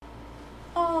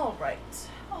Alright.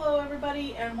 Hello,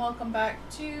 everybody, and welcome back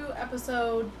to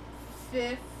episode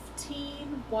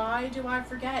 15. Why do I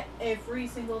forget every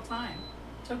single time?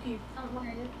 Toki. Don't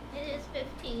worry, it is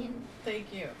 15. Thank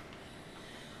you.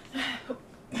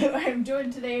 I'm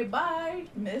joined today by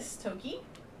Miss Toki.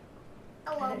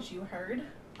 Hello. As you heard.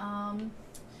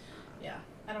 Yeah,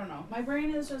 I don't know. My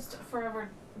brain is just forever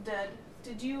dead.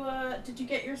 Did you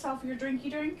get yourself your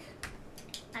drinky drink?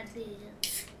 I did.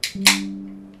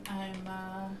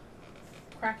 I'm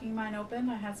cracking mine open.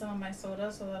 I had some of my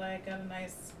soda so that I got a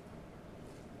nice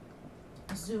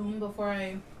zoom before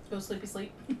I go sleepy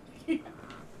sleep.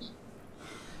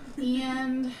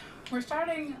 And we're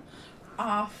starting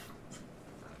off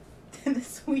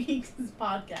this week's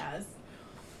podcast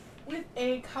with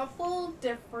a couple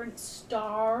different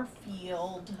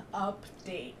Starfield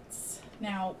updates.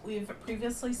 Now, we've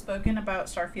previously spoken about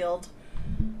Starfield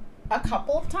a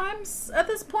couple of times at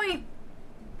this point.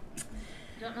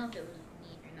 I don't know if it was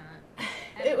me or not.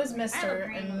 It was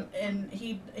Mr. and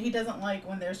he doesn't like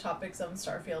when there's topics on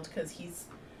Starfield because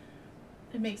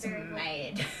it makes him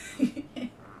mad.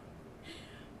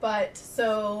 But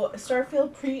so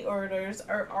Starfield pre-orders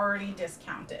are already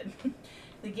discounted.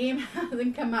 The game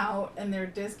hasn't come out and they're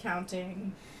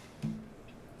discounting.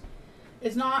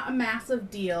 It's not a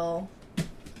massive deal,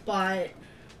 but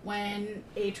when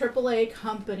a AAA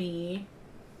company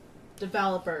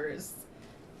developers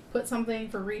put something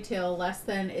for retail less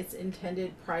than its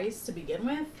intended price to begin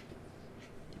with,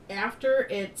 after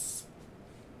its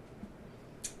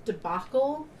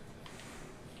debacle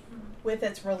with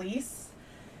its release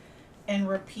and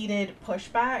repeated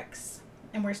pushbacks,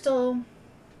 and we're still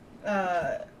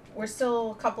a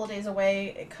couple of days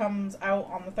away. It comes out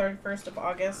on the 31st of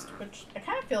August, which I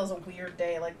kind of feel is a weird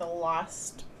day, like the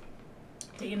last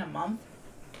day in a month.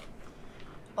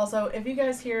 Also, if you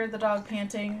guys hear the dog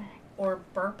panting or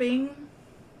burping,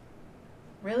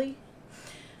 really?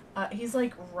 He's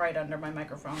like right under my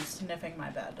microphone, sniffing my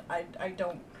bed.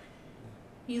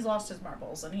 He's lost his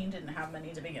marbles and he didn't have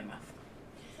many to begin with.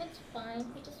 It's fine.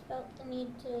 He just felt the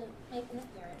need to make an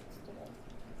appearance today.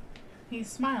 He's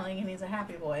smiling and he's a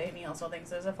happy boy, and he also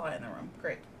thinks there's a fly in the room.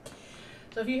 Great.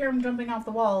 So if you hear him jumping off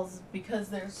the walls, because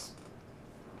there's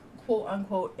quote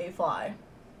unquote a fly.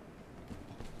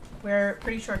 We're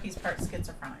pretty sure he's part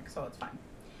schizophrenic, so it's fine.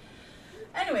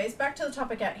 Anyways, back to the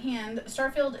topic at hand.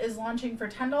 Starfield is launching for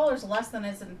 $10 less than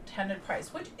its intended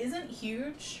price, which isn't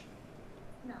huge.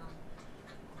 No.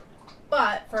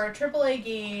 But for a AAA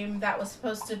game that was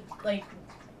supposed to, like,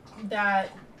 that...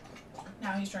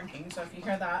 Now he's drinking, so if you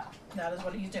hear that, that is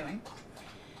what he's doing.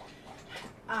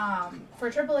 For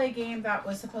a AAA game that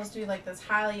was supposed to be, like, this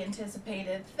highly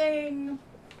anticipated thing,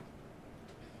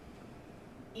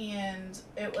 and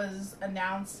it was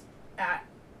announced at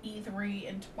E3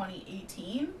 in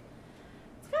 2018.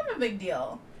 It's kind of a big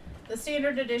deal. The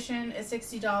standard edition is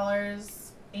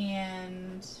 $60,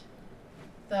 and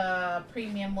the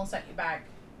premium will set you back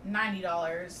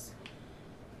 $90.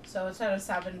 So instead of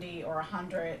 $70 or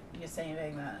 $100, you're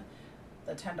saving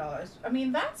the $10. I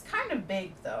mean, that's kind of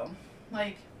big, though.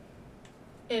 Like,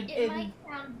 it might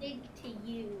sound big to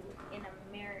you in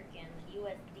American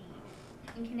USD.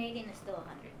 In Canadian, it's still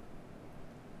 100.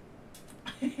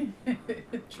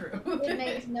 True. It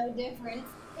makes no difference.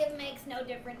 It makes no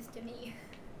difference to me.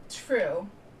 True.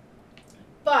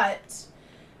 But,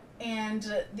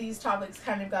 and these topics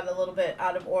kind of got a little bit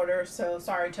out of order, so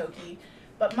sorry, Toki.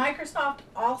 But Microsoft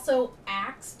also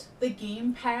axed the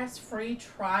Game Pass free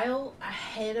trial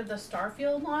ahead of the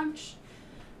Starfield launch.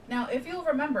 Now, if you'll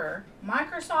remember,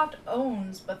 Microsoft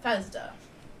owns Bethesda.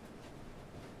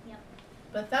 Yep.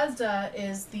 Bethesda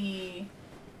is the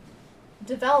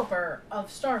developer of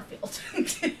Starfield.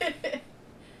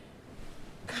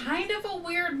 Kind of a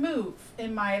weird move,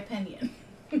 in my opinion.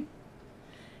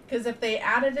 Because if they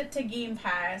added it to Game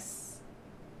Pass,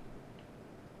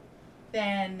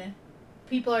 then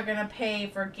people are going to pay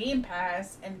for Game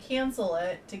Pass and cancel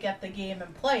it to get the game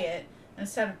and play it,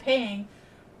 instead of paying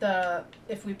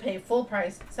if we pay full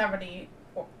price, $70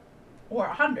 or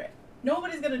 $100.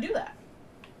 Nobody's going to do that.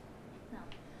 No.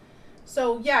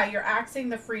 So, yeah, you're axing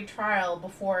the free trial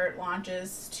before it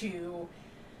launches to,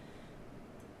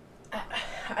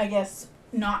 I guess,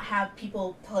 not have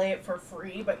people play it for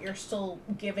free, but you're still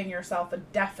giving yourself a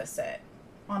deficit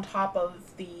on top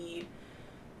of the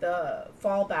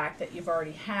fallback that you've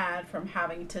already had from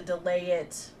having to delay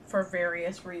it for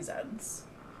various reasons.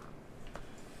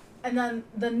 And then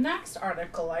the next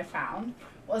article I found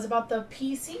was about the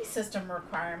PC system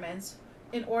requirements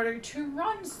in order to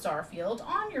run Starfield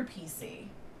on your PC.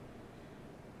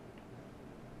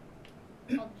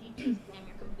 Called GT Slam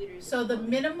your computer. computers. So the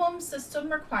minimum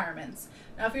system requirements.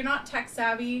 Now, if you're not tech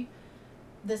savvy,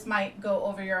 this might go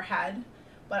over your head,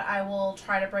 but I will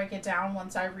try to break it down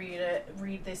once I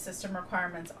read the system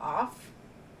requirements off.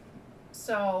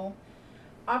 So,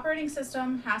 operating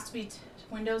system has to be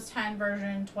Windows 10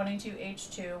 version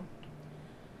 22H2.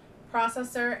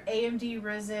 Processor AMD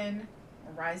Ryzen,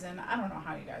 I don't know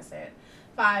how you guys say it.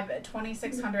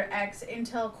 2600X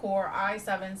Intel Core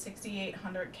i7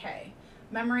 6800K.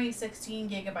 Memory 16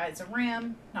 gigabytes of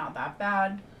RAM, not that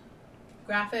bad.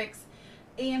 Graphics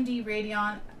AMD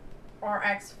Radeon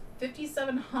RX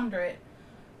 5700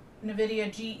 NVIDIA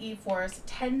GeForce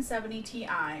 1070 Ti.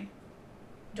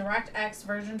 DirectX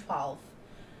version 12.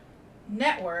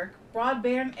 Network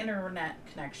broadband internet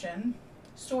connection.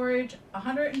 Storage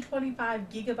 125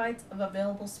 gigabytes of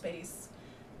available space,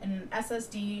 and an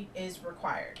SSD is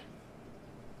required.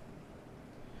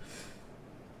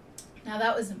 Now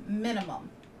that was minimum.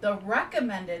 The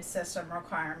recommended system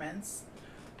requirements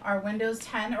are Windows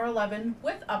 10 or 11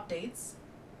 with updates.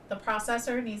 The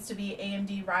processor needs to be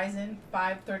AMD Ryzen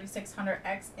 5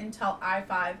 3600X Intel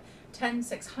i5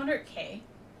 10600K.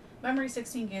 Memory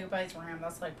 16 gigabytes RAM,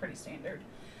 that's like pretty standard.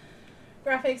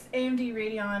 Graphics AMD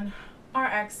Radeon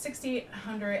RX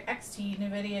 6800 XT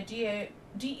NVIDIA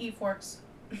GeForce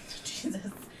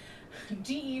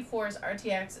GeForce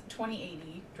RTX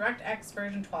 2080 DirectX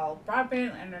version 12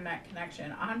 broadband internet connection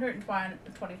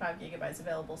 125 gigabytes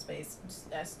available space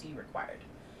SD required.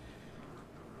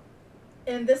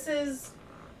 And this is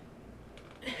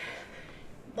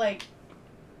like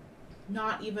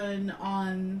not even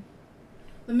on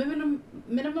the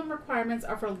minimum requirements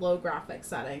are for low graphics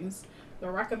settings. The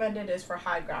recommended is for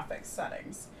high graphics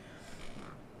settings.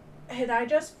 And I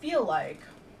just feel like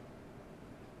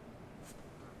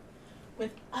with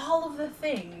all of the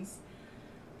things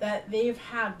that they've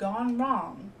had gone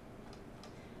wrong,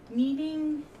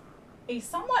 needing a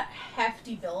somewhat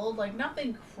hefty build, like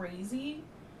nothing crazy,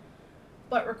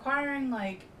 but requiring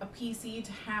like a PC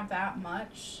to have that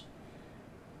much,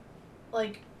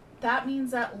 like that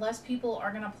means that less people are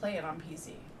going to play it on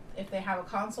PC. If they have a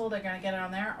console, they're going to get it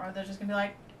on there, or they're just going to be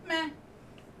like, meh,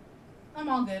 I'm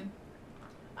all good.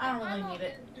 I don't really need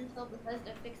it. Until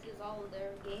Bethesda fixes all of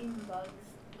their game bugs,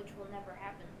 which will never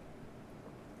happen.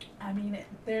 I mean,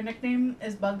 their nickname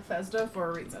is Bugfesda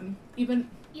for a reason. Even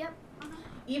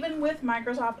with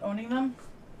Microsoft owning them,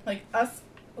 like us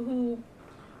who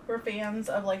were fans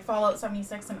of like Fallout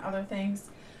 76 and other things,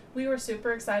 we were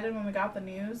super excited when we got the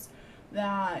news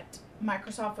that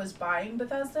Microsoft was buying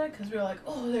Bethesda because we were like,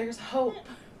 oh, there's hope.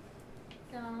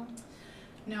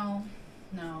 No.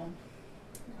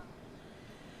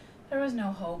 There was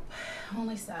no hope.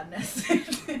 Only sadness.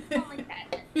 Only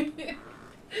sadness.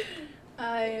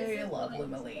 I love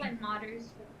Lumily. This is why modders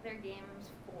put their games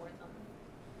for them.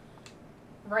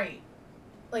 Right.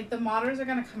 Like, the modders are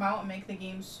going to come out and make the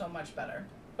game so much better.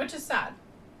 Which is sad.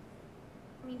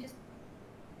 I mean, it's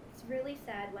really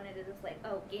sad when it is like,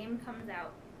 oh, game comes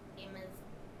out, game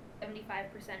is 75%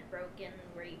 broken,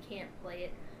 where you can't play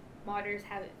it. Modders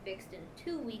have it fixed in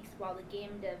 2 weeks, while the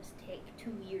game devs take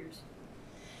 2 years.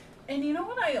 And you know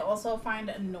what I also find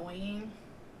annoying?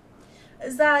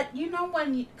 Is that, you know,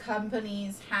 when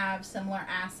companies have similar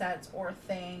assets or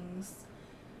things,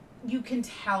 you can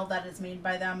tell that it's made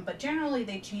by them, but generally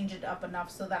they change it up enough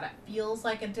so that it feels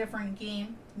like a different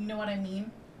game. You know what I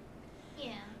mean?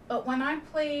 Yeah. But when I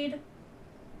played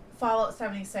Fallout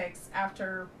 76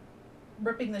 after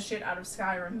ripping the shit out of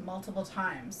Skyrim multiple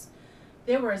times,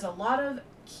 there was a lot of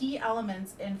key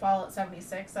elements in Fallout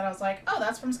 76 that I was like, oh,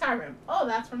 that's from Skyrim. Oh,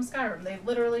 that's from Skyrim. They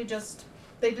literally just,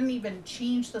 they didn't even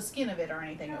change the skin of it or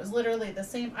anything. It was literally the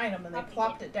same item and they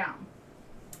plopped it down.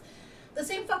 The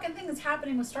same fucking thing is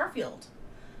happening with Starfield.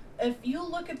 If you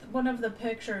look at one of the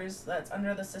pictures that's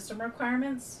under the system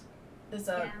requirements, is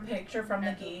a picture from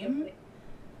the game.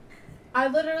 I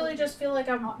literally just feel like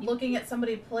I'm looking at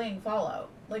somebody playing Fallout.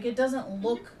 Like, it doesn't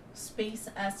look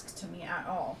space-esque to me at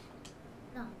all.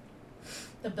 No.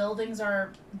 The buildings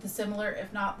are similar,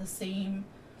 if not the same.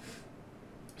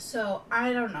 So,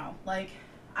 I don't know. Like,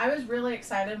 I was really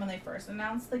excited when they first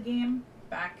announced the game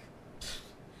back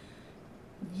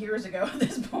years ago at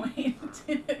this point.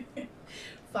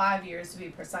 5 years to be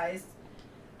precise.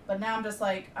 But now I'm just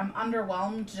like, I'm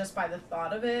underwhelmed just by the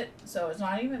thought of it. So it's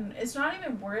not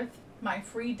even worth my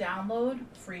free download,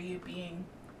 free being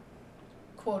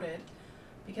quoted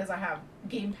because I have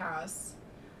Game Pass.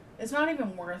 It's not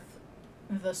even worth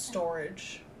the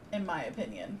storage, in my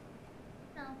opinion.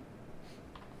 No.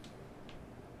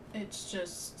 It's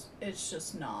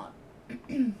just not.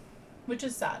 Which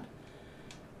is sad.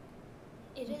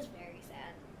 It is very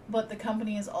sad. But the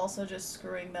company is also just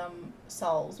screwing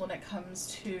themselves when it comes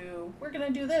to, we're going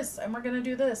to do this, and we're going to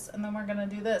do this, and then we're going to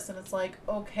do this. And it's like,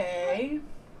 okay.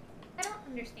 I don't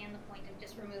understand the point of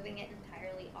just removing it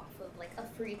entirely off of, like, a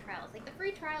free trial. It's like, the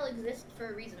free trial exists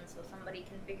for a reason, so somebody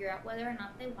can figure out whether or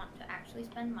not they want to actually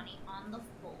spend money on the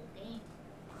full game.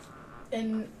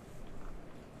 And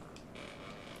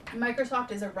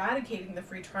Microsoft is eradicating the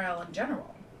free trial in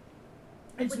general.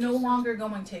 It's no longer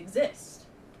going to exist.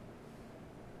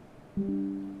 I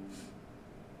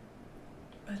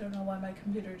don't know why my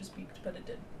computer just beeped, but it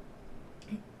did.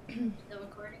 Still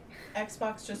recording?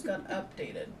 Xbox just got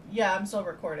updated. Yeah, I'm still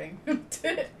recording.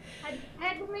 I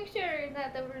had to make sure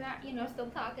that we're not, still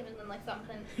talking and then, like,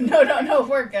 something. No,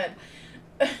 we're good.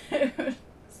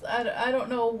 I don't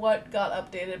know what got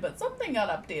updated, but something got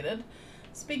updated.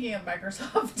 Speaking of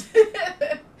Microsoft.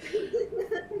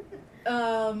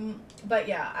 But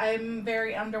yeah, I'm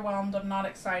very underwhelmed. I'm not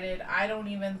excited. I don't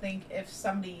even think if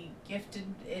somebody gifted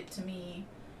it to me,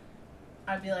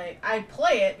 I'd be like, I'd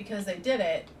play it because they did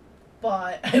it,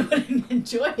 but I wouldn't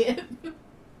enjoy it. It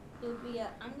would be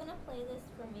I'm gonna play this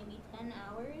for maybe 10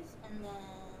 hours and then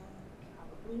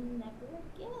probably never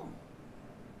again.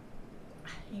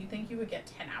 You think you would get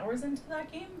 10 hours into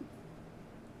that game?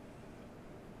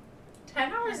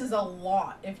 10 hours is a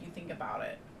lot if you think about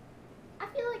it. I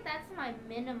feel like that's my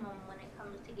minimum when it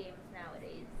comes to games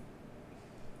nowadays.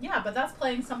 Yeah, but that's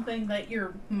playing something that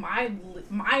you're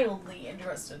mildly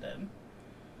interested in.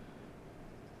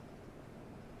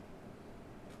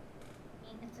 I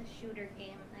mean, it's a shooter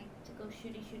game. Like, to go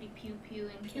shooty pew pew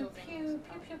and Pew kill pew, things.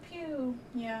 pew pew pew.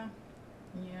 Yeah.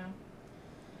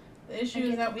 The issue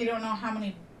is that we don't know how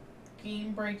many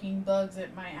game-breaking bugs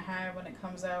it might have when it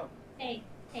comes out. Hey,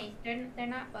 they're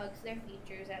not bugs, they're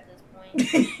features at this point.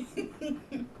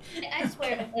 I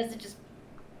swear Bethesda just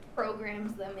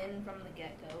programs them in from the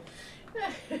get-go.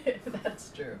 That's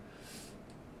true.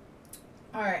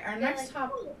 Alright, our next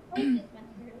topic.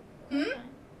 It's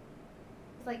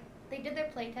like, they did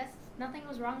their playtests, nothing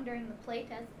was wrong during the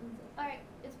playtest. Alright,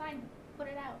 it's fine, put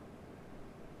it out.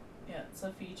 Yeah, it's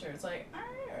a feature. It's like,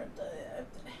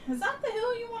 is that the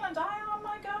hill you want to die on,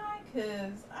 my guy?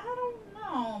 Because I don't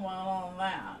know about all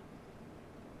that.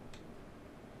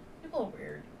 People are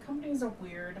weird. Companies are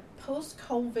weird.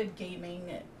 Post-COVID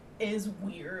gaming is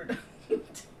weird.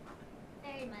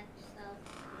 Very much so.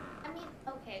 I mean,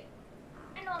 okay.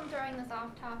 I know I'm throwing this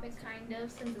off topic, kind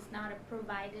of, since it's not a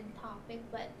provided topic,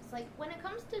 but it's like, when it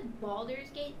comes to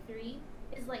Baldur's Gate 3,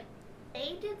 it's like,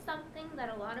 they did something that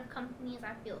a lot of companies,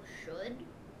 I feel, should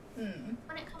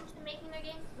when it comes to making their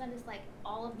games. Then it's like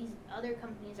all of these other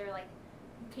companies are like,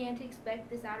 you can't expect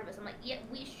this out of us. I'm like, yeah,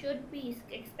 we should be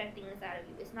expecting this out of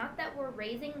you. It's not that we're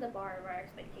raising the bar of our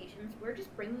expectations. We're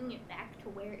just bringing it back to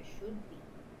where it should be.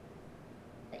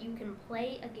 That you can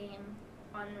play a game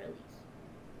on release.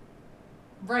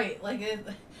 Right,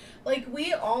 like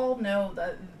we all know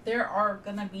that there are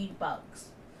gonna be bugs.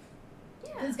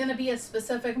 Yeah. There's gonna be a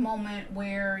specific moment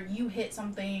where you hit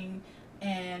something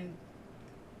and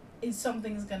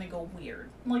something's gonna go weird.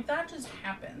 Like, that just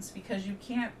happens because you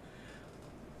can't,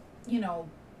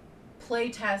 play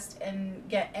test and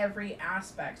get every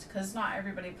aspect, because not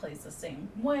everybody plays the same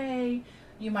way.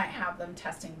 You might have them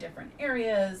testing different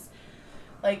areas.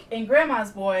 Like in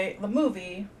Grandma's Boy, the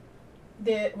movie,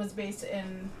 that was based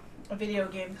in a video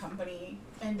game company,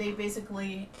 and they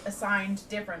basically assigned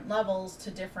different levels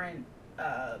to different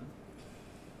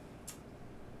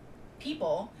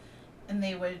people, and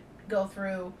they would go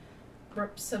through,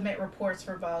 submit reports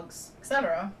for bugs,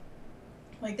 etc.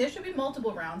 Like, there should be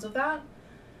multiple rounds of that.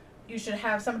 You should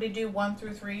have somebody do 1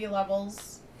 through 3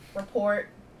 levels, report,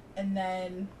 and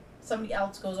then somebody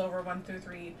else goes over 1 through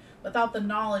 3 without the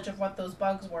knowledge of what those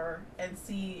bugs were, and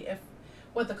see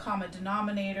what the common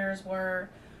denominators were,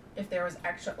 if there was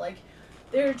extra, like,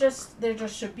 there just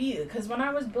should be. Because when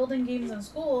I was building games in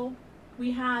school,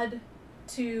 we had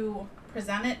to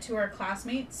present it to our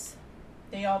classmates.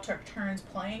 They all took turns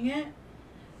playing it.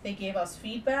 They gave us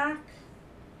feedback.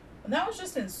 And that was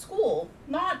just in school.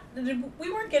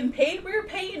 We weren't getting paid. We were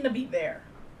paying to be there.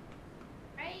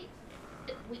 Right?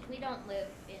 We don't live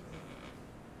in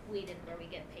Sweden where we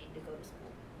get paid to go to school.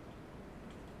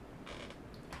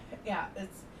 Yeah,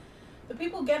 it's the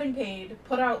people getting paid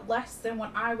put out less than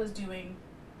what I was doing,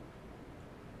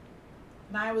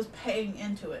 and I was paying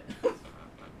into it.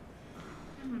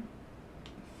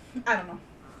 I don't know.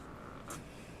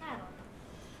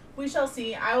 We shall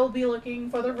see. I will be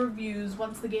looking for the reviews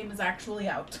once the game is actually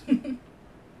out.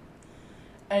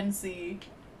 And see.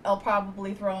 I'll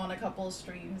probably throw on a couple of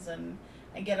streams and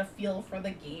get a feel for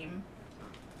the game.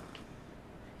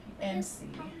 And it's see.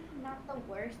 Not the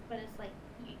worst, but it's like,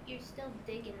 You're still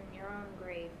digging in your own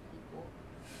grave, people.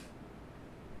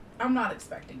 I'm not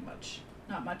expecting much.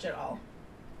 Not much at all.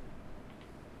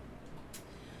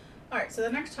 Alright, so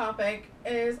the next topic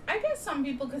is, I guess some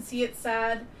people could see it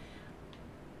sad.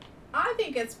 I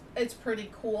think it's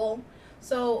pretty cool.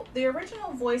 So, the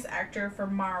original voice actor for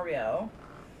Mario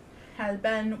has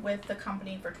been with the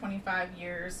company for 25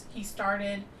 years. He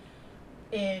started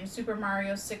in Super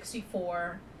Mario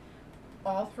 64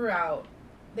 all throughout.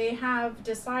 They have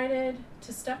decided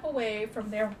to step away from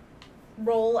their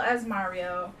role as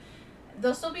Mario.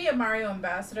 They'll still be a Mario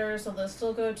ambassador, so they'll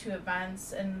still go to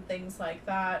events and things like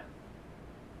that.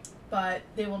 But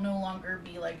they will no longer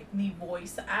be like the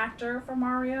voice actor for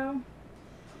Mario.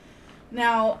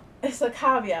 Now, it's a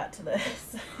caveat to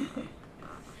this.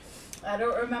 I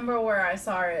don't remember where I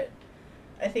saw it.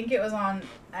 I think it was on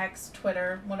X,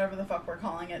 Twitter, whatever the fuck we're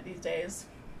calling it these days.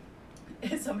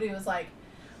 Somebody was like,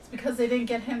 it's because they didn't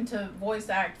get him to voice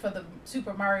act for the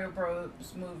Super Mario Bros.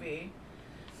 Movie.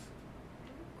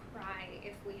 I would cry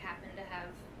if we happen to have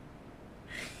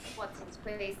what's his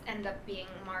face end up being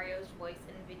Mario's voice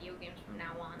in video games from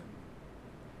now on.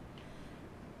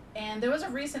 And there was a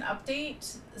recent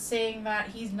update saying that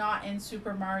he's not in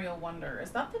Super Mario Wonder.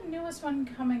 Is that the newest one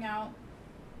coming out?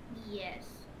 Yes.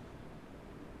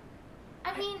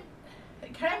 I mean,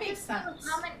 it kind of makes sense.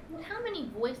 How many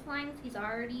voice lines he's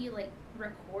already like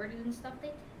recorded and stuff,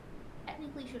 they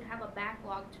technically should have a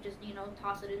backlog to just,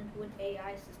 toss it into an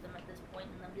AI system at this point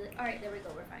and then be like, alright, there we go,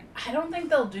 we're fine. I don't think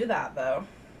they'll do that though.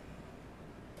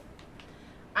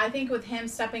 I think with him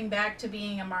stepping back to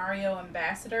being a Mario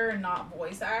ambassador and not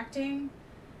voice acting,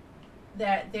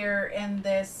 that they're in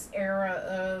this era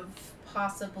of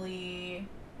possibly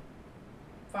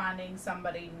finding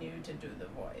somebody new to do the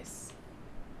voice.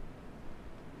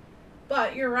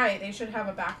 But you're right, they should have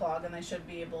a backlog and they should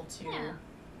be able to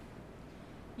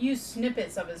use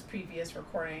snippets of his previous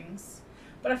recordings.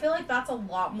 But I feel like that's a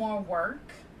lot more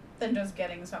work than just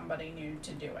getting somebody new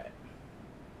to do it.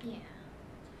 Yeah.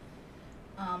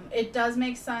 It does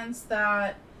make sense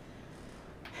that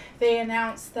they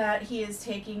announced that he is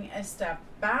taking a step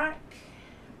back,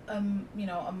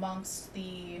 amongst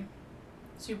the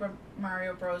Super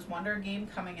Mario Bros. Wonder game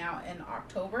coming out in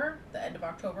October, the end of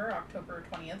October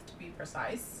 20th to be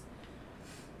precise.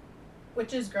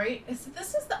 Which is great.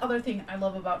 This is the other thing I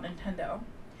love about Nintendo.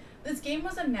 This game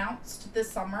was announced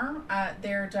this summer at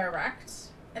their Direct,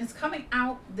 and it's coming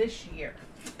out this year.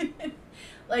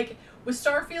 Like, with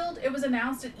Starfield, it was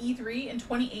announced at E3 in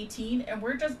 2018, and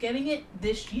we're just getting it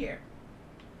this year.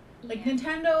 Like,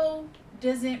 Nintendo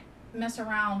doesn't mess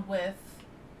around with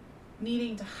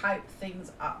needing to hype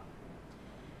things up.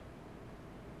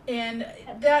 And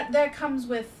that comes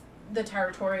with the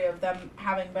territory of them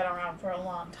having been around for a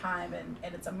long time, and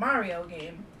it's a Mario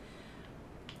game.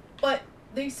 But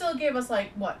they still gave us,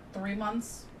 3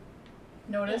 months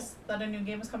notice that a new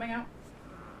game is coming out?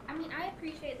 I mean, I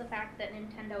appreciate the fact that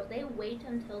Nintendo, they wait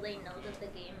until they know that the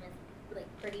game is,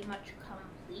 pretty much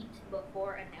complete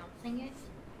before announcing it.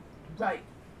 Right.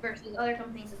 Versus other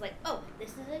companies is like, oh,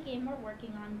 this is a game we're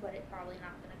working on, but it's probably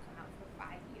not going to come out for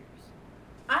 5 years.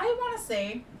 I want to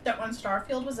say that when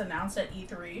Starfield was announced at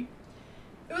E3,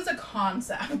 it was a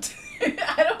concept.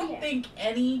 I don't think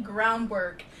any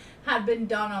groundwork had been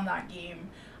done on that game.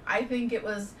 I think it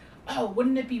was,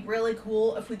 wouldn't it be really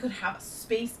cool if we could have a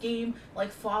space game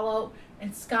like Fallout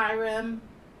and Skyrim?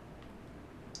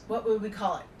 What would we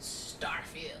call it?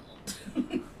 Starfield.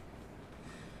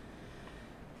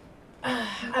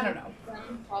 I don't know.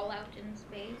 Fallout in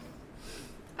space.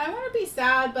 I want to be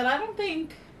sad, but I don't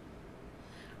think,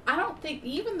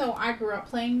 even though I grew up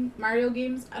playing Mario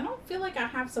games, I don't feel like I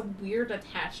have some weird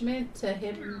attachment to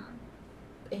him,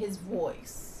 his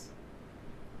voice.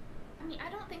 I mean,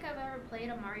 I don't think I've ever played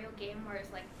a Mario game where it's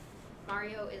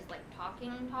Mario is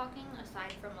talking,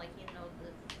 aside from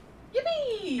the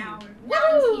Yippee! sounds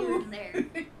Woo! here and there.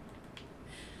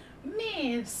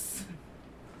 Miss.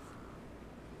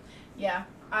 Yeah,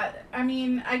 I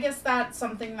mean, I guess that's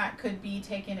something that could be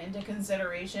taken into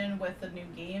consideration with the new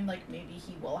game. Like, maybe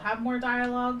he will have more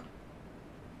dialogue.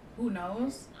 Who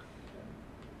knows?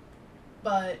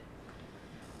 But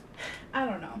I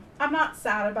don't know. I'm not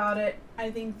sad about it. I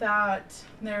think that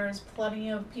there's plenty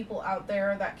of people out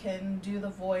there that can do the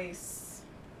voice.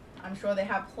 I'm sure they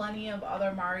have plenty of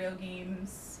other Mario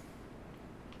games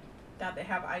that they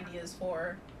have ideas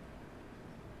for.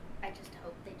 I just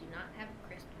hope they do not have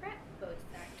Chris Pratt voice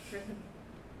act for the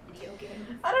video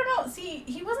game. I don't know. See,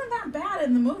 he wasn't that bad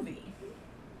in the movie.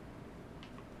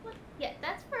 Well, yeah,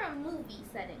 that's for a movie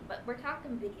setting, but we're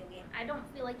talking video game. I don't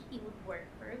feel like he would work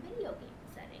for a video game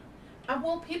setting.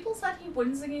 Well, people said he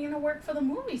wasn't going to work for the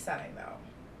movie setting, though.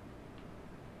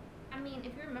 mean,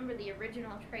 if you remember the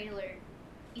original trailer,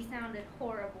 he sounded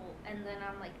horrible, and then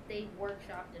I'm like, they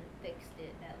workshopped and fixed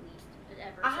it at least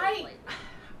ever so slightly.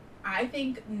 I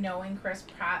think knowing Chris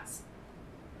Pratt's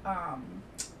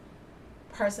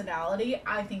personality,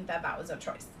 I think that was a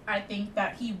choice. I think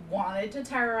that he wanted to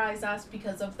terrorize us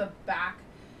because of the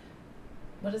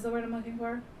what is the word I'm looking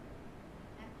for?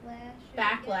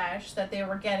 Backlash that they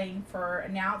were getting for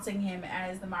announcing him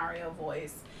as the Mario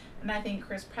voice. And I think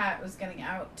Chris Pratt was getting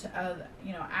out to,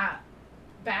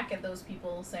 back at those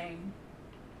people saying,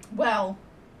 well,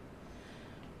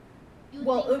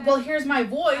 here's my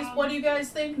voice. What do you guys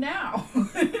think now?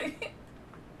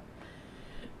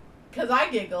 Because I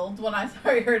giggled when I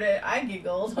heard it. I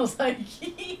giggled. I was like,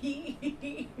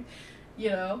 you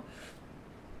know.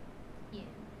 Yeah.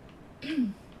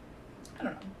 I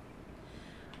don't know.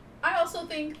 I also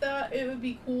think that it would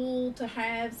be cool to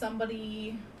have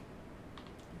somebody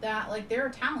that, like, they're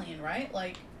Italian, right?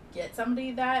 Like, get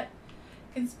somebody that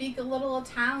can speak a little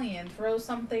Italian. Throw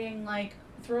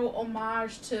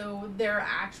homage to their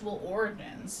actual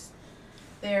origins.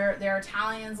 They're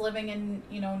Italians living in,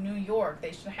 New York.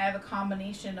 They should have a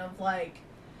combination of, like,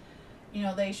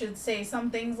 they should say some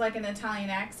things like an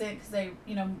Italian accent because they,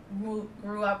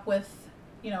 grew up with,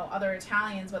 other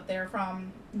Italians, but they're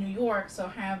from New York, so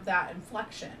have that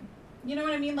inflection. You know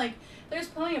what I mean? Like, there's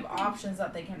plenty of options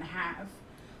that they can have.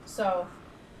 So,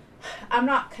 I'm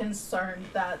not concerned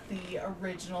that the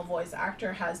original voice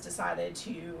actor has decided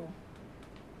to,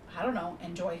 I don't know,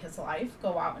 enjoy his life,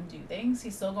 go out and do things.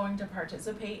 He's still going to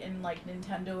participate in, like,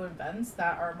 Nintendo events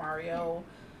that are Mario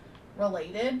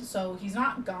related, so he's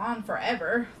not gone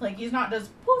forever. Like, he's not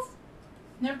just poof,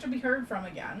 never to be heard from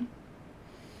again.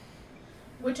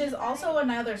 Which is also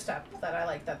another step that I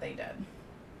like that they did.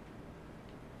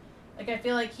 Like, I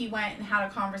feel like he went and had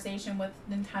a conversation with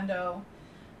Nintendo,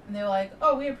 and they were like,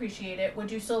 oh, we appreciate it.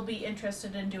 Would you still be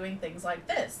interested in doing things like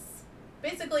this?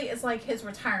 Basically, it's like his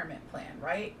retirement plan,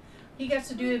 right? He gets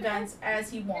to do events as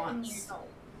he wants. Years old.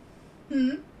 I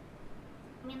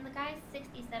mean, the guy's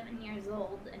 67 years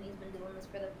old, and he's been doing this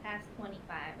for the past 25.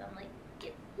 I'm like,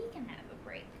 he can have a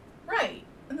break. Right.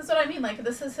 And that's what I mean. Like,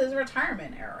 this is his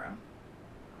retirement era.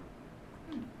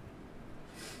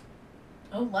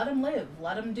 Oh, let him live.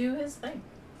 Let him do his thing.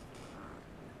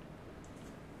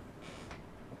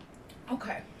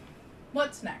 Okay.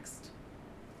 What's next?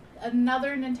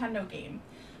 Another Nintendo game.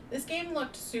 This game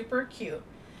looked super cute.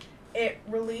 It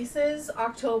releases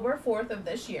October 4th of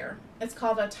this year. It's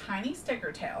called A Tiny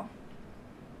Sticker Tale.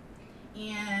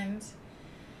 And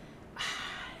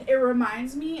it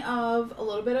reminds me of a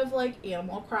little bit of, like,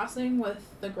 Animal Crossing with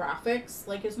the graphics.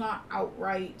 Like, it's not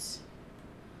outright,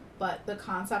 but the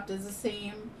concept is the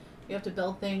same. You have to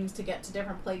build things to get to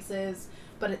different places,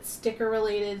 but it's sticker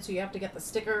related, so you have to get the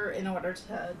sticker in order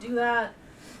to do that.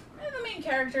 And the main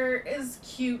character is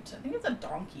cute. I think it's a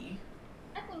donkey.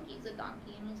 I think he's a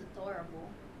donkey, and he's adorable.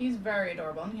 He's very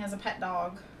adorable, and he has a pet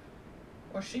dog.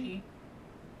 Or she.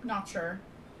 Not sure.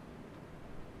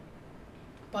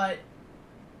 But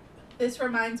this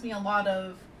reminds me a lot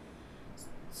of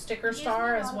Sticker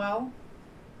Star as well.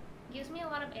 Gives me a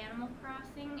lot of Animal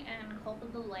Crossing and Cult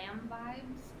of the Lamb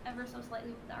vibes, ever so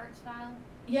slightly with the art style.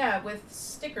 Yeah, with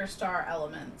Sticker Star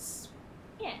elements.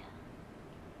 Yeah.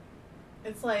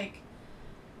 It's like,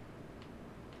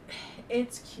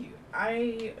 it's cute.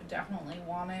 I definitely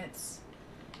want it.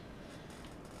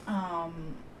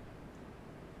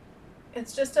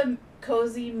 It's just a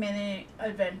cozy minute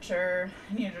adventure,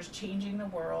 and you're just changing the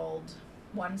world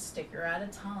one sticker at a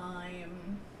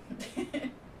time.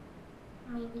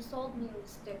 I mean, you sold me with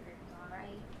stickers,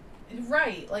 alright?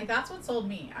 Right, like, that's what sold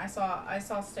me. I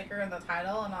saw sticker in the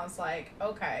title, and I was like,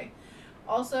 okay.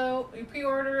 Also, you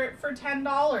pre-order it for $10.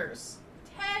 $10!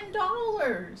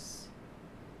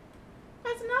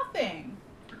 That's nothing.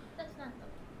 That's nothing.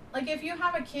 Like, if you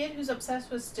have a kid who's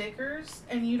obsessed with stickers,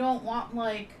 and you don't want,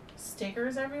 like,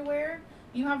 stickers everywhere,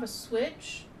 you have a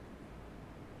Switch,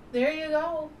 there you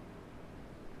go.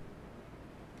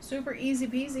 Super easy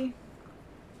peasy.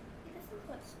 This is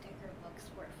what sticker books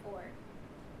were for.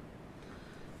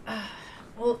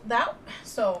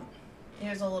 So,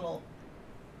 here's a little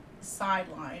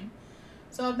sideline.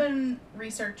 So, I've been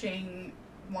researching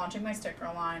launching my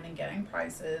sticker line and getting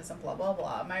prices and blah, blah,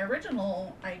 blah. My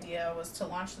original idea was to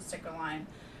launch the sticker line,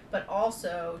 but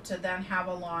also to then have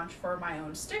a launch for my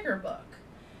own sticker book.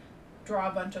 Draw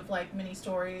a bunch of, like, mini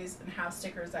stories and have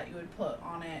stickers that you would put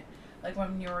on it. Like,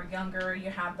 when you were younger, you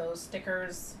had those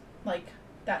stickers, like,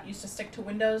 that used to stick to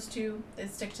windows, too.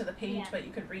 They'd stick to the page, but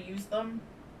you could reuse them.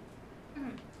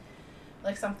 Mm-hmm.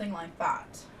 Like, something like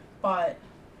that. But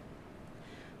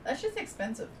That's just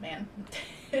expensive, man.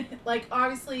 Like,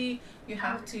 obviously, you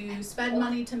have to spend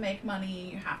money to make money.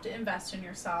 You have to invest in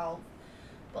yourself.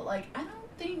 But, like, I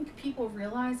don't think people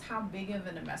realize how big of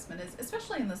an investment is,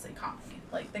 especially in this economy.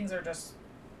 Like, things are just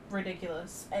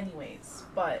ridiculous anyways.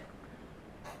 But,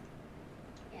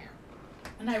 yeah.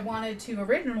 And I wanted to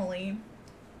originally,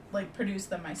 like, produce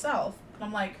them myself. And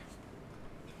I'm like,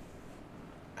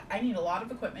 I need a lot of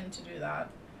equipment to do that.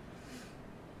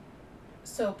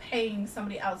 So paying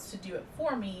somebody else to do it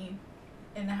for me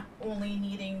and only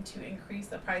needing to increase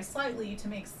the price slightly to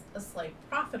make a slight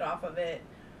profit off of it,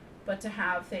 but to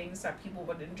have things that people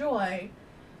would enjoy,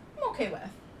 I'm okay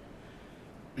with.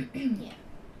 Yeah.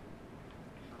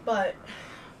 But,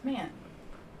 man,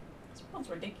 this world's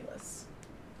ridiculous.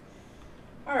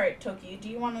 Alright, Toki, do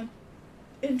you want to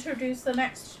introduce the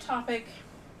next topic?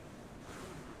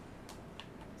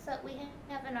 So we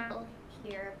have an article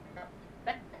here about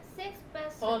 6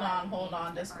 best. Hold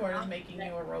on. Discord is making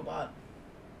you a robot.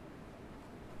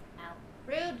 Ow.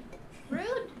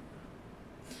 Rude.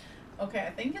 Okay, I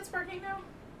think it's working now.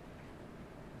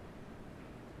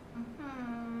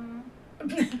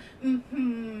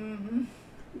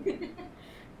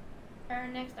 Our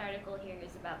next article here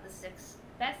is about the 6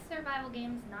 best survival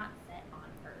games not set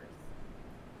on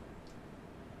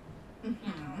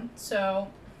Earth.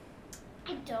 So,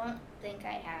 I don't think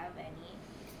I have any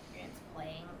experience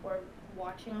playing or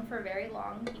watching for very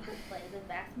long people play the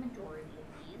vast majority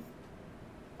of these.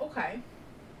 okay.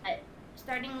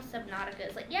 Starting with Subnautica,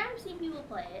 it's like, yeah, I've seen people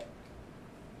play it.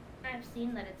 I've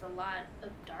seen that it's a lot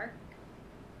of dark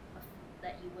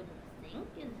that you wouldn't think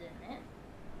is in it.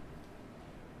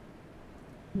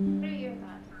 What are your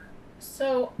thoughts?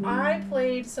 So, I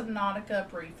played Subnautica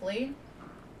briefly.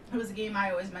 It was a game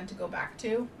I always meant to go back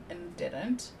to and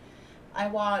didn't. I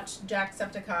watched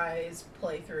Jacksepticeye's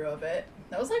playthrough of it.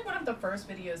 That was like one of the first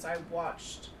videos I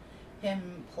watched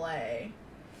him play.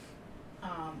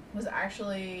 Was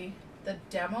actually the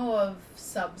demo of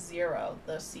Sub-Zero,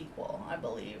 the sequel, I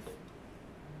believe.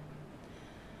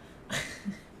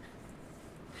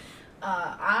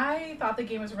 I thought the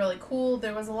game was really cool.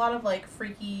 There was a lot of like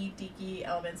freaky deaky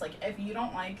elements. Like, if you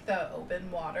don't like the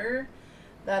open water,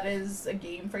 that is a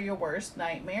game for your worst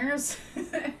nightmares.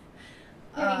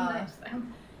 But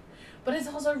it's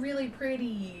also really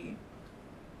pretty.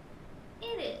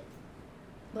 It is.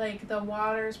 Like, the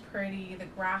water's pretty, the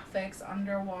graphics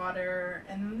underwater,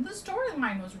 and the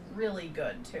storyline was really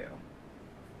good too.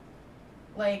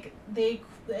 Like,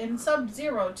 in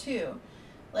Sub-Zero too,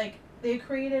 like, they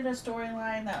created a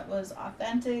storyline that was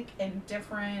authentic and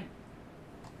different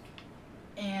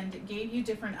and gave you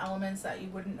different elements that you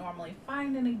wouldn't normally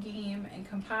find in a game and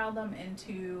compiled them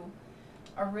into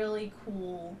a really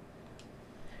cool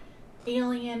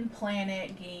alien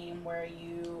planet game where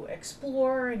you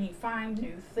explore and you find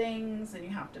new things and you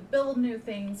have to build new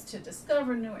things to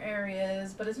discover new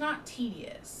areas, but it's not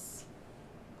tedious.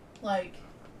 Like,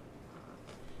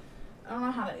 I don't know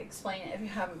how to explain it if you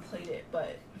haven't played it,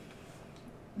 but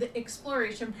the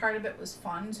exploration part of it was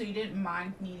fun, so you didn't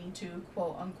mind needing to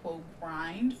quote-unquote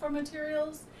grind for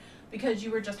materials because you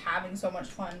were just having so much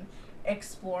fun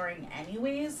exploring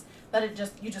anyways that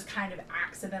you just kind of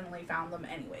accidentally found them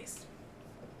anyways.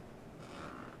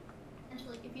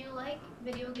 Essentially, if you like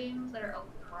video games that are open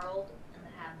world and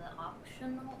that have the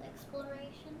optional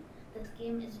exploration, this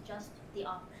game is just the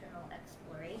optional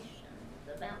exploration,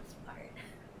 the bounce part.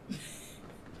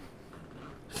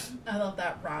 I love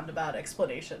that roundabout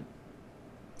explanation.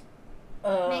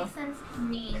 Makes sense to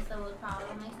me, so it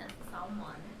probably makes sense to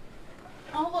someone.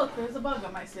 Oh look, there's a bug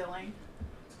on my ceiling.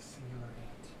 It's a singular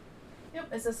ant.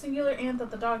 Yep, it's a singular ant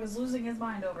that the dog is losing his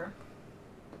mind over.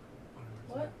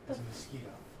 What It's a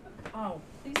mosquito. Oh,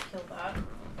 please kill that.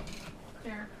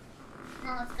 There.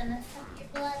 No, it's gonna suck your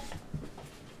blood.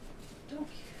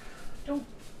 Don't.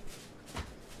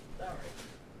 Alright.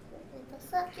 It'll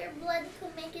suck your blood to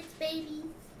make its babies.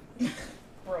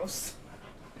 Gross.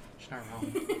 She's not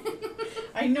wrong.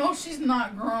 I know she's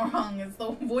not wrong. It's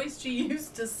the voice she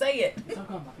used to say it. It's all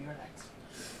gone, Buffy. You're next.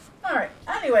 Alright,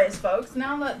 anyways, folks,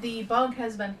 now that the bug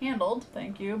has been handled,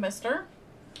 thank you, mister.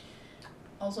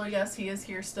 Also, yes, he is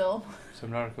here still.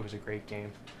 Subnautica was a great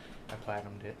game. I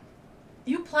platinumed it.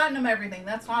 You platinum everything.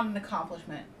 That's not an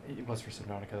accomplishment. It was for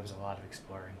Subnautica. There was a lot of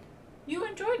exploring. You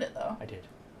enjoyed it, though. I did.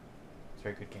 It's a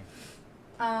very good game.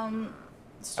 Starbound?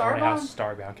 I wonder how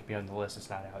Starbound could be on the list. It's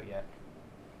not out yet.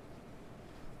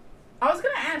 I was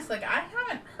gonna ask, like, I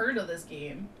haven't heard of this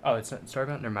game. Oh, it's not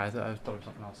Starbound? Never mind. I was thought it was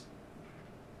something else.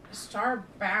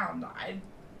 Starbound.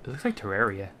 It looks like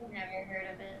Terraria. Never heard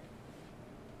of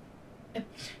it.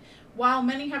 While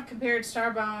many have compared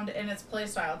Starbound and its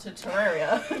playstyle to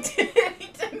Terraria,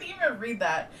 didn't even read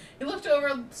that. He looked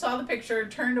over, saw the picture,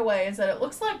 turned away, and said, "It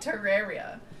looks like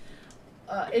Terraria."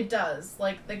 It does.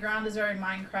 Like, the ground is very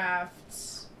Minecraft,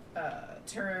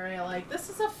 Terraria. Like, this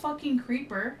is a fucking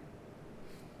creeper.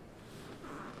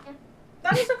 Yeah.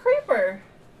 That is a creeper.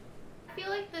 I feel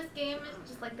like this game is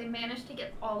just like they managed to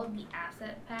get all of the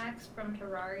asset packs from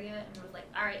Terraria and was like,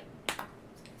 alright.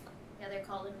 Yeah, they're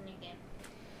called it a new game.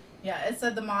 Yeah, it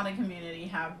said the modding community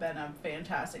have been a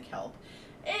fantastic help.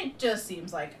 It just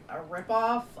seems like a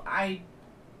ripoff.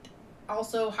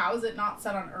 Also, how is it not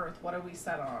set on Earth? What are we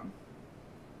set on?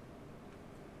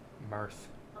 Mirth.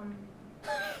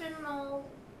 Fictional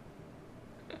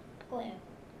planet.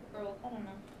 World, I don't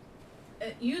know.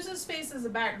 It uses space as a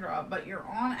backdrop, but you're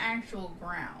on actual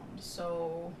ground,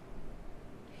 so...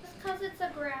 Just because it's a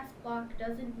grass block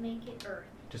doesn't make it Earth.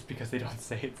 Just because they don't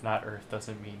say it's not Earth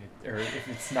doesn't mean it. Or if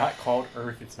it's not called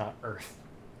Earth, it's not Earth.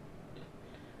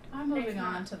 I'm moving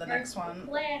on to the next one.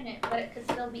 Planet, but it could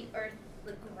still be Earth,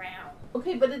 the ground.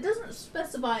 Okay, but it doesn't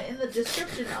specify in the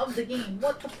description of the game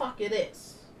what the fuck it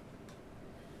is.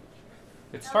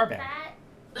 It's Starbound.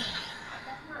 That's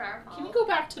not our fault. Can you go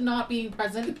back to not being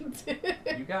present?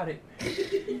 You got it.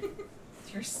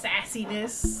 Your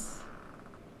sassiness.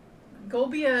 Go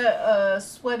be a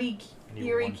sweaty,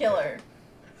 eerie killer.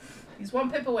 He's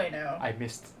 1 pip away now. I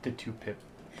missed the 2 pip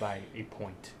by a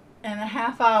point. In a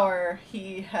half hour,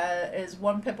 he is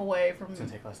 1 pip away from It's gonna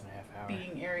take less than a half hour.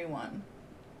 being Eerie 1.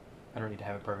 I don't need to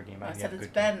have a perfect game. I need to said have a it's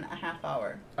good been game. a half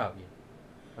hour. Oh yeah,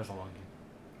 that's a long game.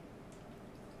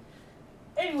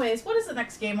 Anyways, what is the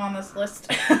next game on this list?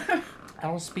 I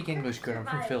don't speak English good. I'm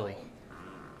from Philly.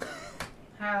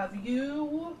 Have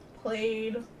you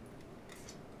played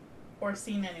or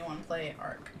seen anyone play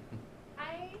Ark?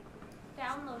 I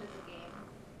downloaded the game,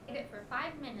 played it for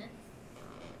 5 minutes,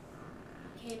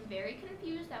 became very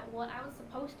confused at what I was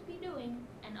supposed to be doing,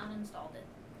 and uninstalled it.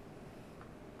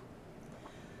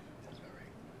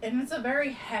 And it's a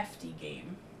very hefty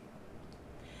game.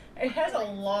 It has a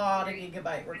lot of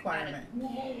gigabyte requirement.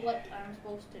 Google what I'm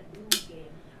supposed to do game.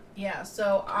 Yeah,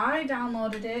 so I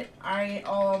downloaded it. I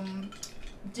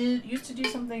used to do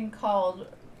something called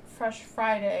Fresh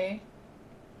Friday,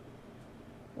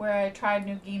 where I tried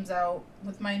new games out.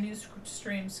 With my new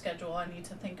stream schedule, I need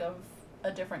to think of a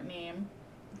different name.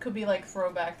 It could be like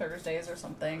Throwback Thursdays or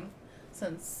something,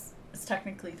 since it's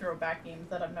technically throwback games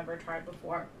that I've never tried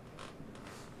before.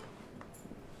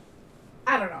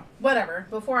 I don't know. Whatever.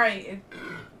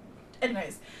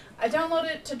 Anyways, I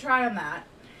downloaded it to try on that,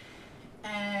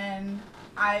 and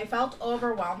I felt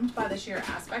overwhelmed by the sheer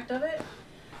aspect of it.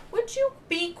 Would you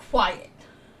be quiet?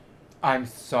 I'm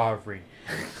sorry.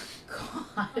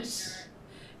 Gosh.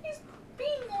 He's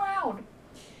being loud.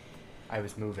 I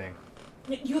was moving.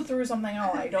 You threw something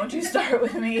away. Don't you start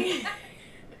with me.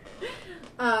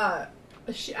 I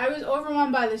was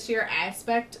overwhelmed by the sheer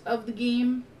aspect of the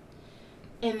game.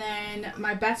 And then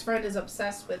my best friend is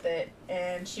obsessed with it,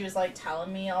 and she was like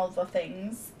telling me all the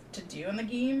things to do in the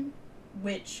game,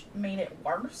 which made it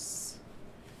worse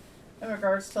in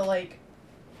regards to, like,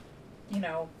 you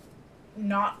know,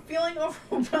 not feeling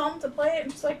overwhelmed to play it.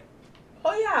 And she's like,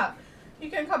 oh yeah, you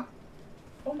can come.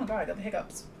 Oh my god, I got the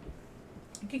hiccups.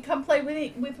 You can come play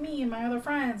with me and my other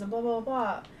friends and blah blah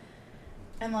blah.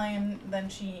 And like, then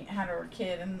she had her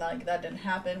kid, and like that didn't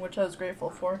happen, which I was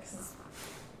grateful for, because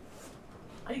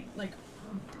I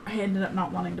ended up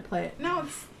not wanting to play it. Now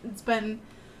it's been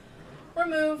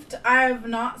removed. I've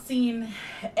not seen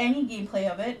any gameplay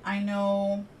of it. I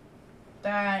know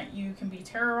that you can be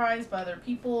terrorized by other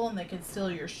people and they can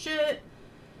steal your shit.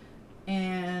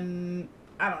 And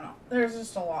I don't know. There's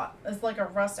just a lot. It's like a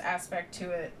Rust aspect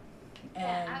to it.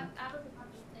 And yeah, I was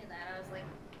about to say that. I was like,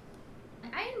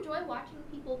 I enjoy watching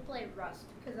people play Rust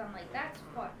because I'm like, that's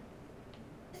fun.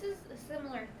 This is a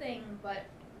similar thing, but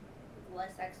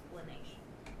less explanation.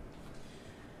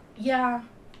 yeah.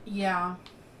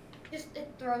 Just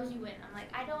it throws you in. I'm like,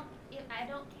 I don't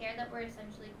care that we're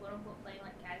essentially quote unquote playing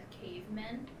like as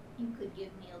cavemen. You could give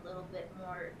me a little bit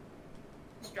more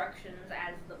instructions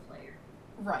as the player.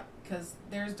 Right, because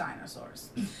there's dinosaurs.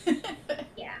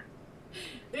 Yeah.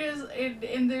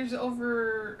 There's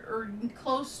over or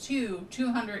close to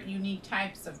 200 unique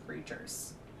types of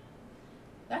creatures.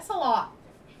 That's a lot.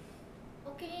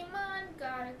 Pokemon,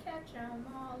 gotta catch 'em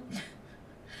all.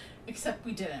 Except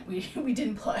we didn't. We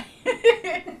didn't play.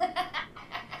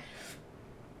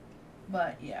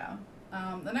 But yeah.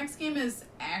 The next game is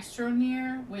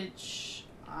Astroneer, which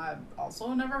I've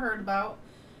also never heard about.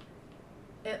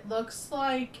 It looks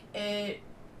like it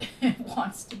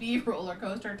wants to be Roller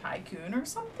Coaster Tycoon or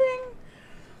something.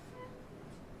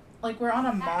 Like we're on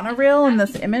a monorail in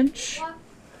this image.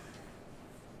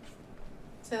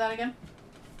 Say that again?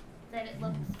 That it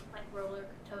looks like Roller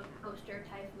Coaster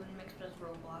Typhoon mixed with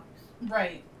Roblox.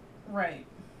 Right.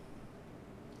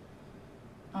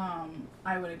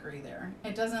 I would agree there.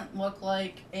 It doesn't look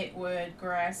like it would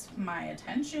grasp my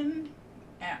attention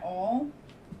at all.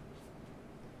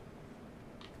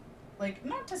 Like,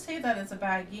 not to say that it's a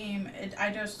bad game,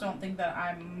 I just don't think that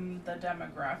I'm the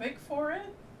demographic for it.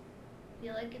 I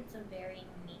feel like it's a very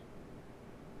neat.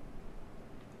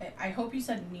 I hope you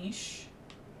said niche.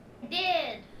 I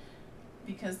did!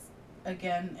 Because,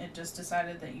 again, it just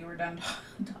decided that you were done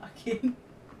talking.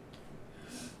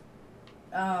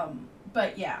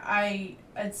 But yeah,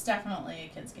 it's definitely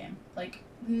a kid's game. Like,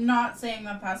 not saying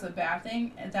that that's a bad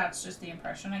thing, that's just the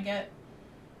impression I get.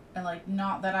 And, like,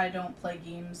 not that I don't play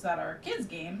games that are kids'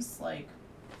 games, like,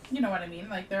 you know what I mean?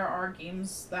 Like, there are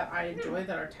games that I enjoy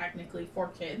that are technically for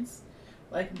kids,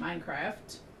 like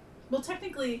Minecraft. Well,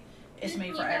 technically, it's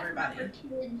made for everybody. For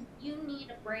kids. You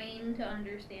need a brain to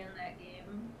understand that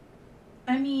game.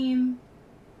 I mean,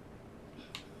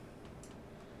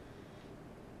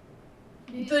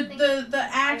 the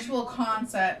actual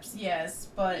concepts, yes,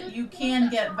 but you can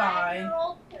get by.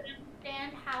 To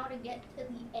understand how to get to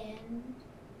the end.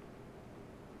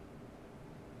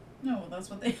 No, that's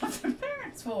what they have their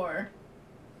parents for.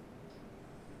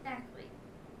 Exactly.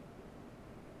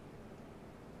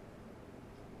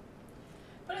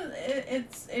 But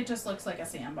it just looks like a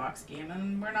sandbox game,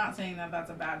 and we're not saying that that's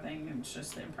a bad thing. It's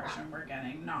just the impression we're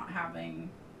getting, not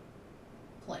having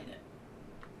played it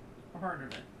or heard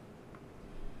of it.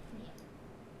 Yeah.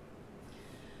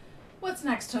 What's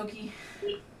next, Toki?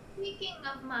 Speaking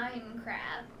of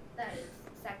Minecraft, that is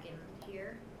second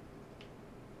here.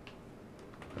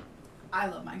 I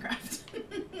love Minecraft.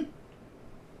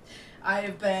 I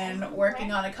have been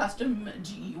working on a custom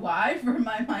GUI for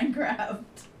my Minecraft.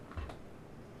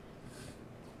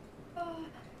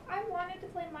 I wanted to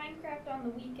play Minecraft on the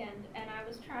weekend, and I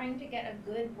was trying to get a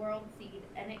good world seed,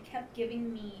 and it kept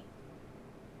giving me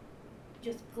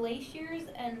just glaciers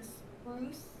and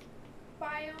spruce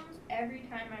biomes every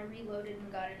time I reloaded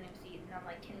and got a new seed. And I'm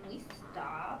like, can we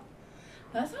stop?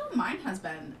 That's how mine has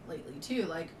been lately, too.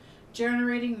 Like,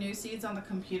 generating new seeds on the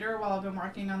computer while I've been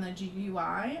working on the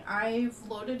GUI, I've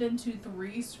loaded into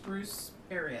 3 spruce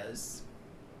areas.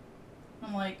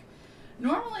 I'm like,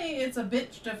 normally it's a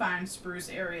bitch to find spruce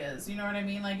areas, you know what I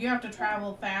mean? Like, you have to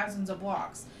travel thousands of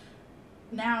blocks.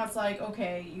 Now it's like,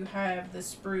 okay, you have the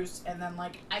spruce and then,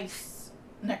 like, ice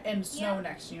and snow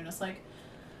next to you, and it's like,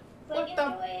 what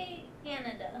enjoy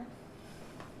Canada.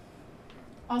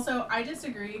 Also, I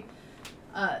disagree.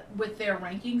 With their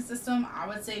ranking system, I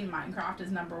would say Minecraft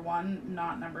is number 1,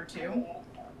 not number 2.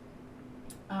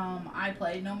 I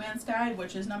played No Man's Sky,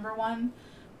 which is number 1.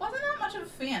 Wasn't that much of a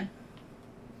fan.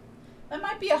 That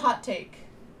might be a hot take.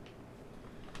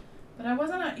 But I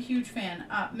wasn't a huge fan.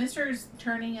 Mister's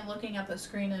turning and looking at the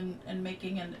screen and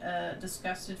making a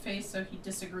disgusted face, so he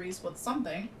disagrees with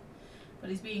something. But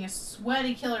he's being a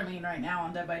sweaty killer mean right now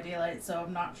on Dead by Daylight, so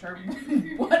I'm not sure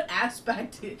what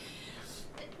aspect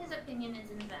His opinion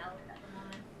is invalid at the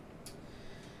moment.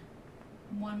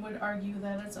 One would argue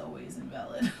that it's always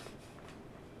invalid.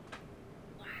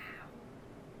 Wow.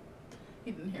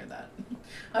 He didn't hear that.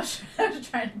 I was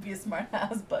trying to be a smart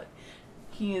ass, but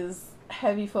he is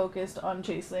heavy focused on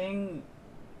chasing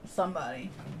somebody.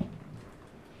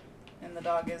 And the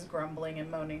dog is grumbling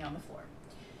and moaning on the floor.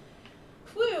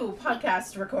 Woo!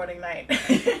 Podcast recording night.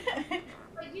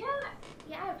 But yeah,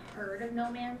 I've heard of No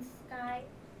Man's Sky.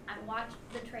 I watched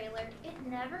the trailer. It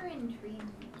never intrigued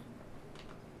me.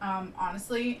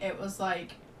 Honestly, it was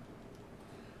like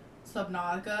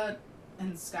Subnautica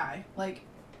and Sky. Like,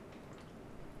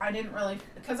 I didn't really,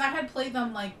 because I had played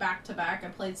them like back to back. I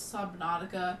played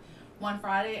Subnautica one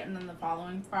Friday, and then the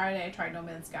following Friday I tried No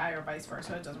Man's Sky, or vice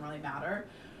versa. It doesn't really matter.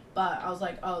 But I was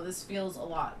like, oh, this feels a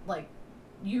lot like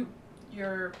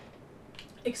you're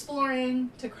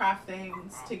exploring to craft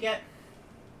things, to get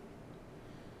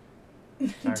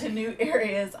to new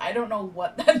areas. I don't know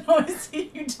what that noise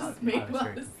you just made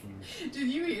was.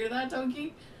 Did you hear that,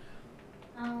 Toki?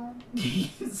 Oh.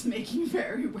 He's making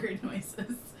very weird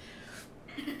noises.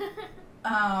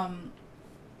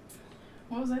 What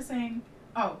was I saying?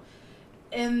 Oh,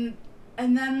 and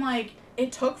then like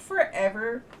it took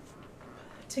forever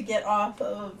to get off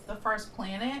of the first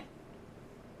planet.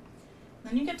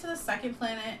 Then you get to the second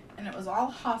planet, and it was all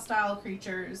hostile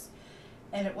creatures.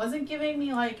 And it wasn't giving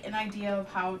me, like, an idea of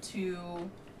how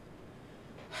to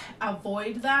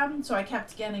avoid them. So I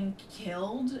kept getting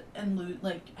killed and,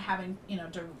 having,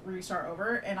 to restart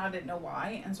over. And I didn't know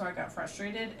why. And so I got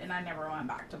frustrated, and I never went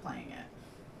back to playing it.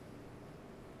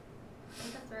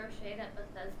 to throw shade at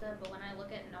Bethesda, but when I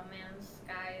look at No Man's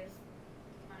Sky's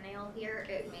thumbnail here,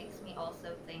 it makes me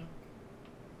also think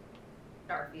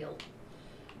Starfield.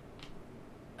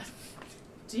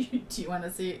 Do you want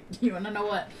to see? Do you want to know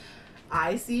what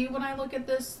I see when I look at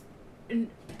this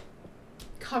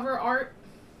cover art?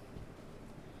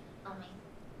 Tell me.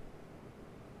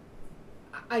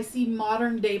 I see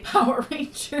modern day Power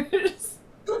Rangers.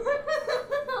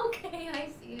 Okay, I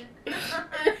see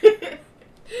it.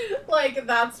 Like,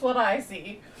 that's what I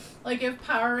see. Like, if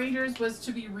Power Rangers was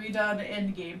to be redone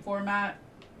in game format,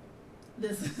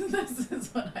 this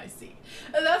is what I see.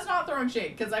 And that's not throwing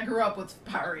shade, because I grew up with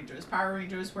Power Rangers. Power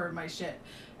Rangers were my shit.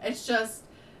 It's just,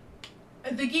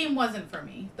 the game wasn't for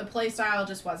me. The play style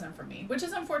just wasn't for me, which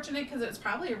is unfortunate, because it's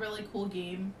probably a really cool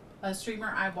game. A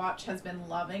streamer I watch has been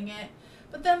loving it.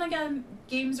 But then again,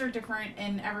 games are different,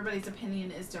 and everybody's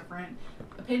opinion is different.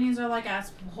 Opinions are like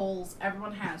assholes.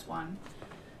 Everyone has one.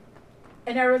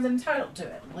 And everyone's entitled to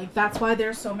it. Like, that's why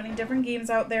there's so many different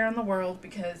games out there in the world,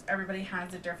 because everybody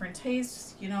has a different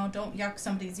taste. You know, don't yuck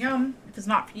somebody's yum. If it's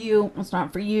not for you, it's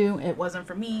not for you. It wasn't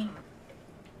for me.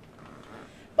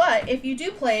 But if you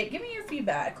do play it, give me your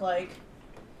feedback. Like,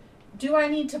 do I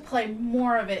need to play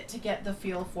more of it to get the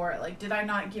feel for it? Like, did I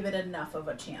not give it enough of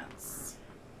a chance?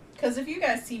 Because if you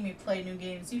guys see me play new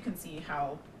games, you can see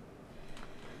how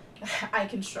I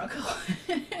can struggle.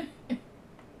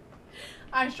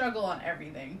 I struggle on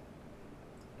everything.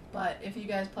 But if you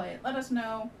guys play it, let us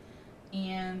know.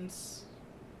 And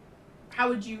how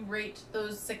would you rate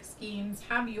those 6 games?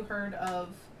 Have you heard of,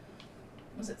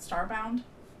 was it Starbound?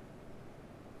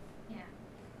 Yeah.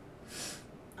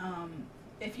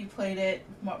 If you played it,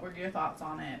 what were your thoughts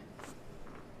on it?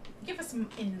 Give us some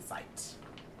insight.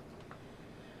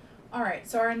 Alright,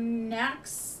 so our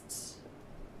next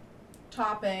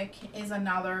topic is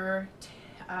another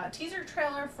teaser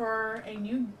trailer for a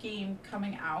new game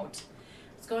coming out.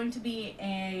 It's going to be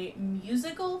a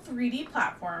musical 3D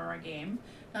platformer game.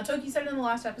 Now, Toki said in the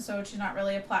last episode she's not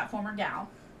really a platformer gal,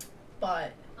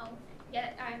 but... Oh,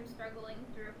 yet I'm struggling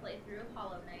through a playthrough of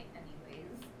Hollow Knight anyways.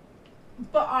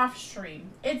 But off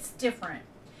stream. It's different.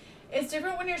 It's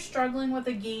different when you're struggling with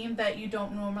a game that you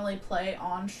don't normally play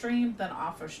on stream than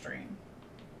off of stream.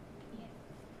 Yeah.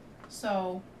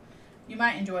 So, you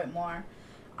might enjoy it more.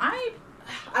 I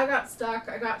got stuck.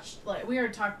 Like, we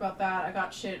already talked about that. I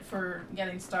got shit for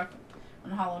getting stuck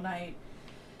on Hollow Knight.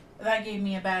 That gave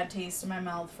me a bad taste in my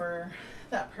mouth for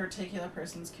that particular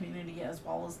person's community as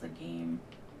well as the game.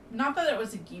 Not that it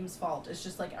was the game's fault. It's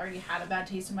just, like, I already had a bad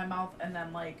taste in my mouth, and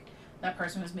then, like, that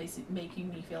person was making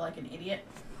me feel like an idiot.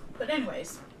 But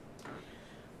anyways,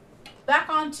 back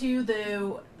onto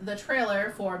the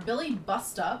trailer for Billy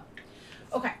Bust Up.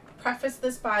 Okay, preface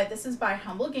this is by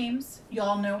Humble Games.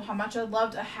 Y'all know how much I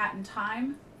loved A Hat in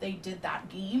Time. They did that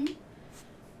game.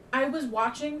 I was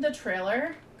watching the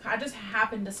trailer. I just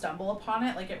happened to stumble upon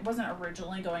it. Like, it wasn't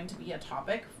originally going to be a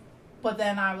topic. But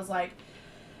then I was like,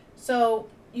 so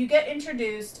you get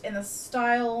introduced, and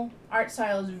the art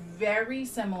style is very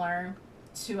similar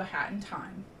to A Hat in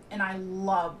Time. And I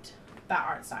loved that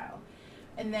art style.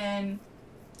 And then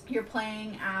you're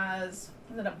playing as,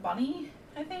 is it a bunny,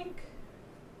 I think?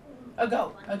 A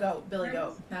goat, Billy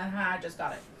Goat. I just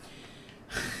got it.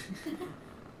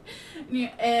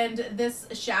 And this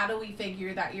shadowy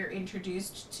figure that you're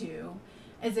introduced to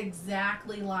is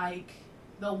exactly like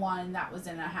the one that was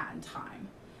in A Hat in Time.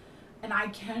 And I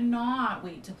cannot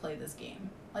wait to play this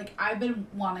game. Like, I've been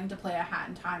wanting to play A Hat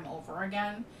in Time over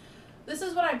again. This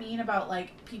is what I mean about,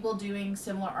 like, people doing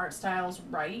similar art styles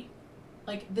right.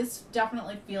 Like, this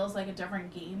definitely feels like a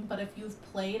different game, but if you've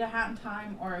played A Hat in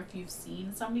Time, or if you've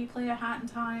seen somebody play A Hat in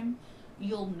Time,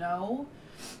 you'll know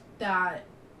that,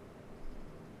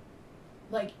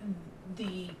 like,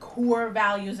 the core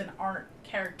values and art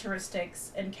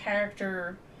characteristics and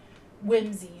character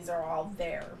whimsies are all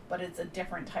there, but it's a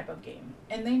different type of game.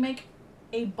 And they make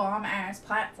a bomb-ass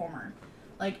platformer.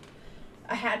 Like,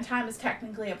 A Hat in Time is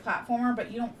technically a platformer,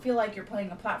 but you don't feel like you're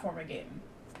playing a platformer game.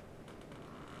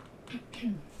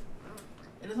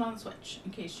 It is on the Switch,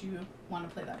 in case you want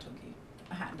to play that, Toki.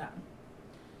 A Hat in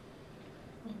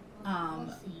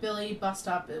Time. Billy Bust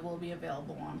Up, it will be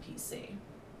available on PC.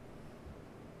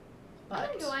 But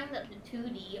I'm enjoying that the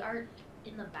 2D art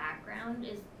in the background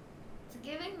is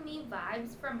giving me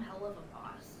vibes from Hell of a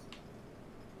Boss.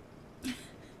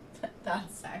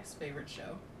 That's Zach's favorite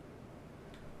show.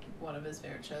 One of his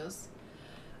favorite shows.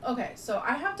 Okay, so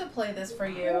I have to play this for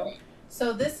you.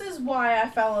 So this is why I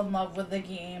fell in love with the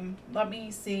game. Let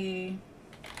me see.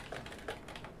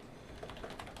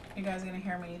 You guys are gonna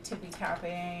hear me tippy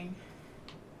tapping.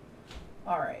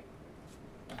 Alright.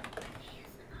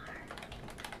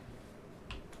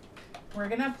 we're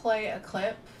gonna play a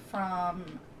clip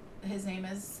from, his name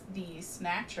is the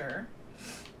Snatcher,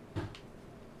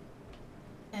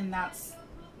 and that's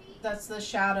the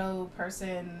shadow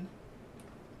person,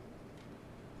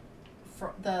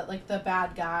 for the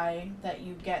bad guy that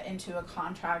you get into a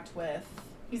contract with.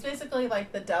 He's basically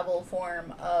like the devil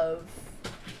form of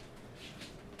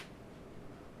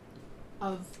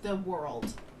the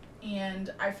world.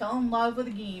 And I fell in love with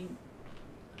the game.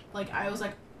 Like, I was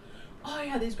like, oh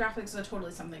yeah, these graphics are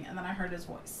totally something. And then I heard his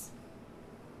voice.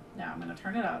 Now I'm gonna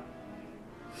turn it up.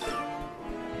 It's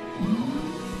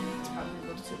probably a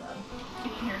little too loud.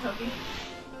 Can you hear Toki?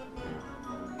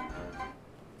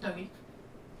 Toki?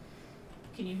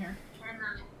 Can you hear?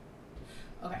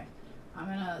 Okay. I'm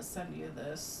gonna send you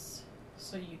this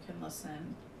so you can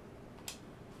listen.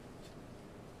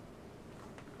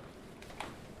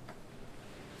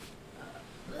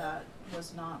 That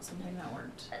was not something that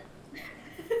worked.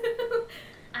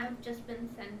 I've just been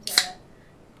sent a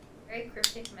very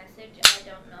cryptic message. I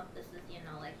don't know if this is,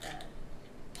 like a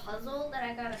puzzle that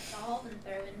I gotta solve and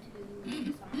throw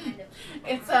into some kind of...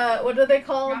 It's what are they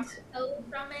called? Code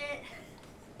from it.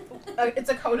 It's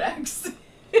a codex.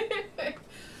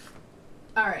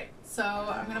 Alright, so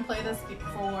I'm gonna play this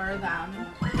for them.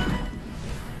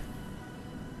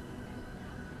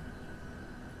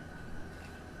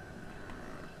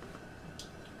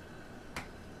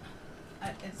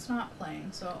 It's not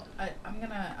playing, so I'm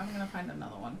gonna find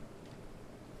another one.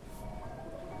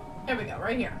 Here we go,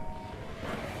 right here.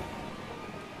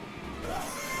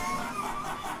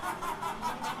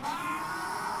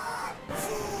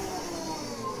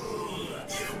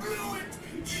 You blew it!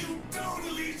 You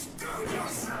totally screwed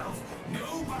yourself!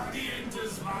 Nobody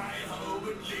enters my home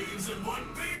and leaves in one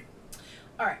big...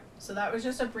 Alright, so that was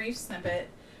just a brief snippet.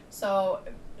 So,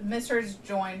 Mr's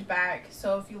joined back.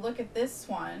 So if you look at this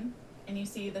one, and you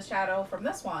see the shadow from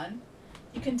this one,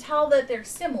 you can tell that they're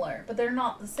similar, but they're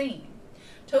not the same.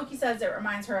 Toki says it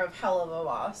reminds her of Hell of a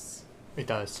Boss. It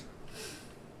does.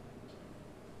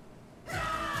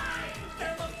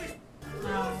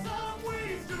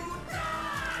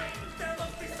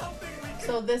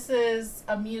 So this is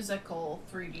a musical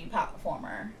 3D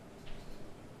platformer.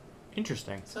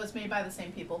 Interesting. So it's made by the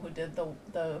same people who did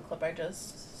the clip I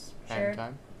just shared.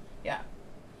 Time? Yeah.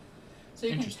 So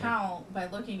you can tell by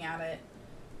looking at it,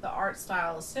 the art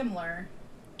style is similar.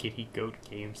 Kitty Goat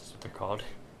Games is what they're called.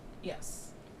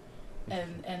 Yes.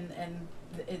 And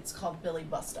it's called Billy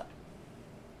Busta.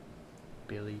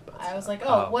 Billy Busta. I was like,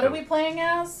 what are we playing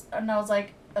as? And I was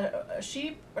like, a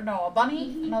sheep? Or no, a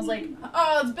bunny? And I was like,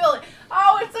 oh, it's Billy.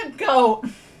 Oh, it's a goat.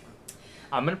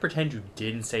 I'm going to pretend you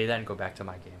didn't say that and go back to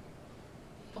my game.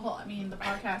 Well, I mean, the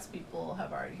podcast people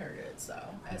have already heard it, so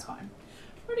it's fine.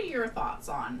 What are your thoughts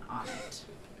on it,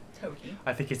 Toki?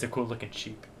 I think it's a cool looking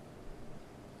sheep.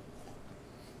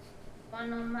 Wanna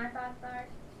know what my thoughts are?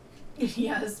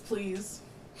 Yes, please.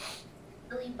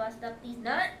 Really bust up these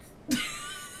nuts.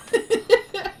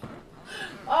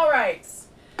 All right.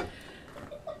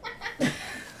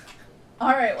 All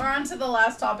right, we're on to the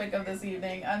last topic of this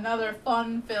evening. Another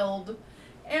fun-filled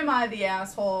Am I the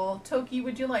Asshole? Toki,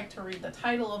 would you like to read the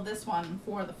title of this one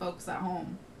for the folks at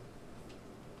home?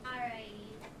 Alrighty.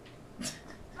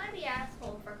 Am I the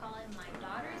asshole for calling my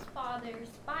daughter's father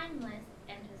spineless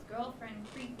and his girlfriend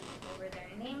creepy over their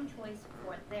name choice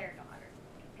for their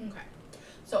daughter? Okay.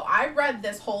 So I read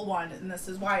this whole one, and this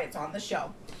is why it's on the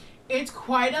show. It's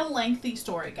quite a lengthy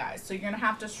story, guys, so you're going to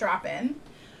have to strap in.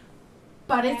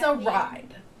 But it's a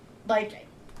ride.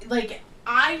 Like,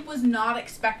 I was not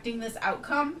expecting this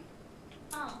outcome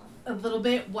a little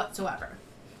bit whatsoever.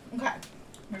 Okay.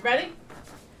 You ready?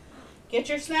 Get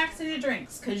your snacks and your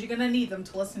drinks, because you're going to need them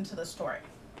to listen to the story.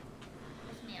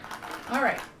 Yes, ma'am. All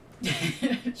right.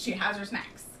 She has her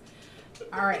snacks.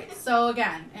 All right. So,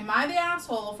 again, am I the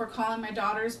asshole for calling my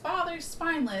daughter's father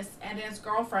spineless and his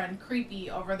girlfriend creepy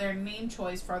over their name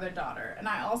choice for their daughter? And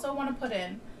I also want to put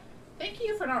in, thank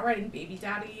you for not writing baby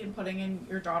daddy and putting in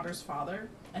your daughter's father.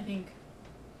 I think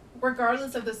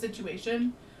regardless of the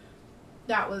situation,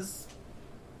 that was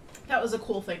a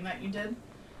cool thing that you did.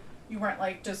 You weren't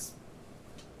like just,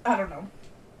 I don't know.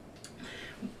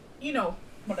 You know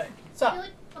what I... So, I feel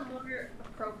like a more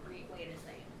appropriate way to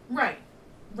say it.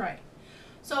 Right.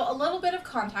 So a little bit of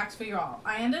context for you all.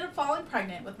 I ended up falling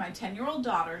pregnant with my 10-year-old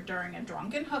daughter during a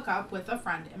drunken hookup with a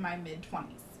friend in my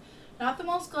mid-20s. Not the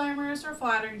most glamorous or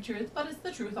flattering truth, but it's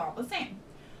the truth all the same.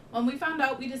 When we found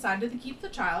out, we decided to keep the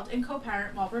child and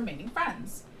co-parent while remaining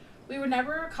friends. We were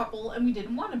never a couple, and we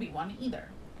didn't want to be one either.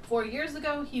 4 years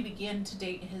ago, he began to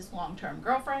date his long-term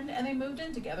girlfriend, and they moved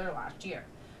in together last year.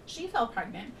 She fell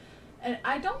pregnant, and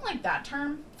I don't like that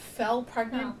term, fell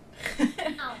pregnant.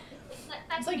 No, it's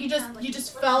It's like you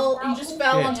just fell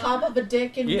on top of a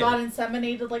dick and got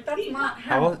inseminated. Like, that's not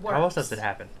how it works. How else does it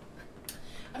happen?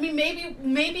 I mean,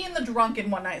 maybe in the drunken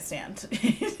one night stand.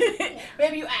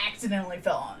 Maybe you accidentally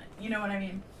fell on it. You know what I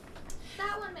mean?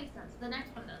 That one makes sense. The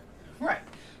next one does. Right.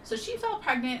 So she fell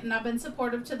pregnant, and I've been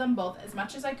supportive to them both as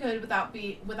much as I could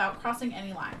without crossing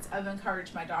any lines. I've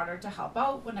encouraged my daughter to help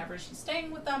out whenever she's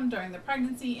staying with them during the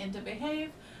pregnancy and to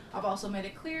behave. I've also made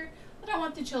it clear that I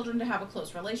want the children to have a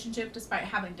close relationship despite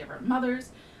having different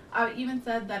mothers. I even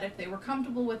said that if they were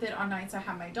comfortable with it on nights I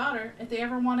have my daughter, if they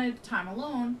ever wanted time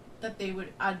alone, that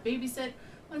I'd babysit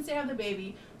once they have the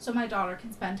baby so my daughter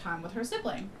can spend time with her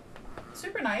sibling.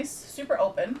 Super nice, super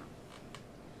open.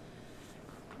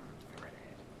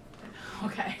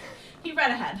 Okay. He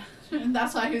read ahead.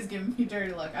 That's why he was giving me a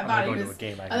dirty look. I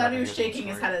thought he was shaking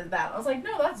his head at that. I was like,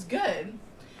 no, that's good.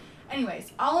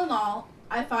 Anyways, all in all,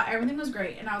 I thought everything was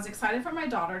great, and I was excited for my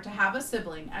daughter to have a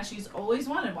sibling, as she's always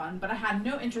wanted one, but I had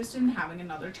no interest in having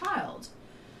another child.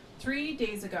 3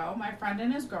 days ago, my friend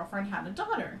and his girlfriend had a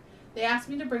daughter. They asked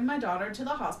me to bring my daughter to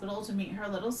the hospital to meet her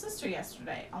little sister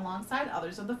yesterday, alongside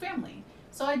others of the family.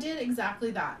 So I did exactly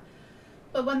that.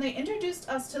 But when they introduced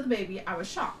us to the baby, I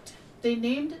was shocked.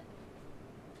 They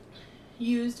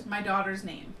used my daughter's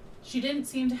name. She didn't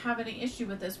seem to have any issue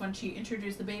with this when she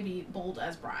introduced the baby bold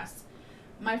as brass.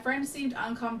 My friend seemed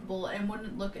uncomfortable and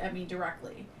wouldn't look at me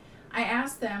directly. I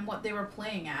asked them what they were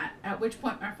playing at which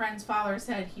point my friend's father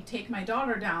said he'd take my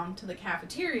daughter down to the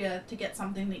cafeteria to get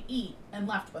something to eat and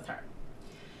left with her.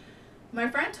 My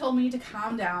friend told me to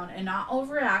calm down and not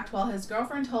overact, while his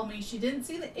girlfriend told me she didn't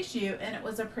see the issue and it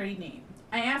was a pretty name.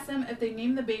 I asked them if they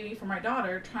named the baby for my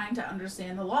daughter, trying to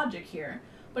understand the logic here,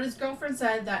 but his girlfriend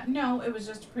said that no, it was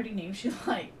just a pretty name she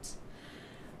liked.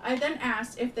 I then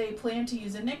asked if they planned to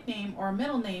use a nickname or a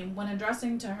middle name when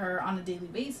addressing to her on a daily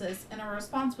basis, and her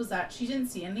response was that she didn't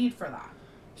see a need for that.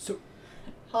 So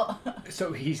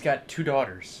he's got 2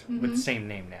 daughters with the same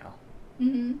name now.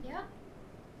 Mm-hmm. Yeah.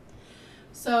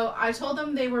 So I told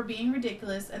them they were being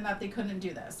ridiculous and that they couldn't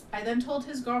do this. I then told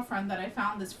his girlfriend that I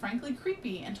found this frankly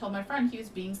creepy and told my friend he was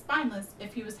being spineless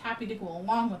if he was happy to go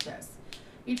along with this.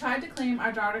 He tried to claim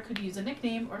our daughter could use a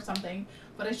nickname or something,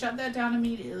 but I shut that down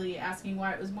immediately, asking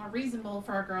why it was more reasonable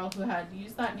for a girl who had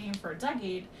used that name for a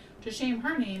decade to shame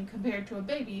her name compared to a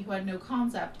baby who had no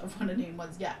concept of what a name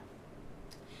was yet.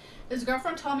 His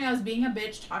girlfriend told me I was being a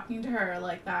bitch talking to her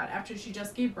like that after she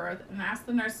just gave birth and asked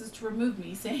the nurses to remove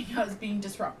me, saying I was being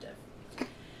disruptive.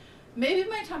 Maybe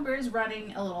my temper is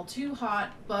running a little too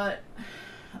hot, but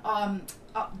a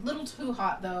little too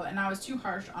hot though, and I was too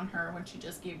harsh on her when she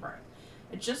just gave birth.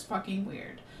 It's just fucking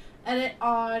weird. And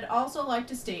I'd also like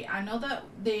to state, I know that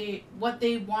what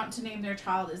they want to name their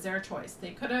child is their choice.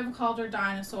 They could have called her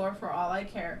Dinosaur for all I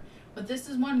care, but this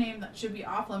is one name that should be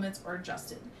off limits or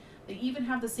adjusted. They even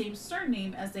have the same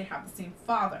surname as they have the same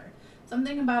father.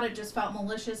 Something about it just felt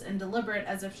malicious and deliberate,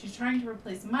 as if she's trying to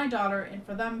replace my daughter, and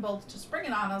for them both to spring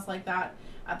it on us like that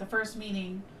at the first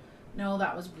meeting, no,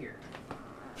 that was weird.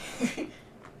 I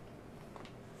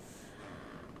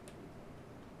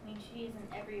mean, she is in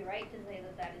every right to say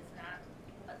that that is not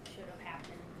what should have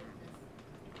happened.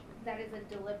 That is a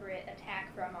deliberate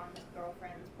attack from on this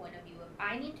girlfriend's point of view of,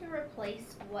 I need to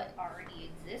replace what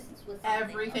already exists with something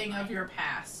everything of your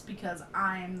past, because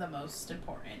I'm the most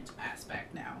important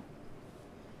aspect now.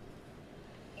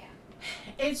 Yeah.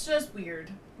 It's just weird.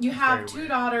 You have 2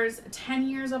 daughters, 10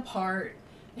 years apart.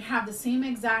 They have the same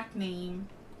exact name.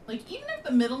 Like, even if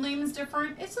the middle name is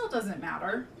different, it still doesn't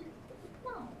matter.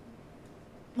 No.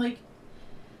 Like,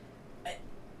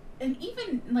 and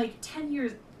even, like, 10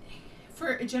 years...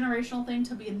 for a generational thing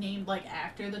to be named like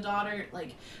after the daughter,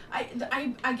 like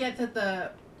I get that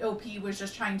the OP was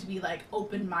just trying to be like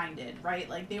open-minded, right?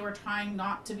 Like they were trying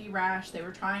not to be rash, they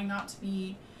were trying not to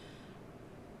be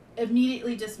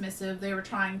immediately dismissive, they were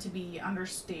trying to be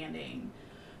understanding.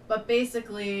 But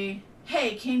basically,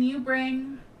 hey, can you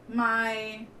bring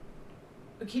your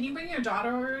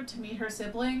daughter over to meet her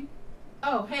sibling?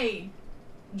 Oh, hey,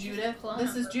 Judith,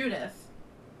 this is Judith.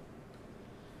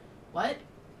 What?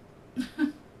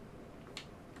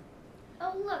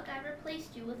 Oh, look, I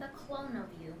replaced you with a clone of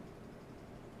you.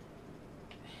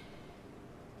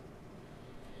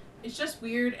 It's just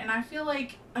weird, and I feel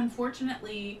like,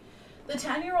 unfortunately, the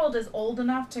 10-year-old is old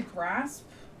enough to grasp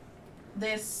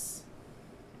this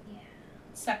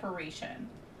separation.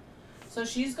 So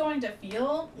she's going to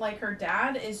feel like her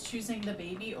dad is choosing the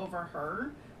baby over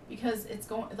her, because it's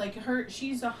going, like,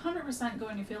 she's 100%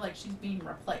 going to feel like she's being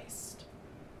replaced.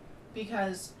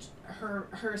 Because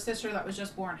her sister that was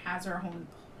just born has her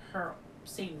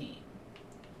same name.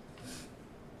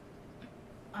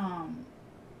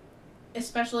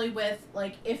 especially with,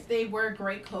 like, if they were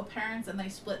great co-parents and they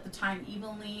split the time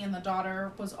evenly and the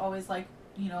daughter was always, like,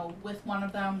 you know, with one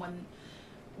of them when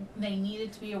they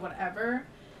needed to be or whatever,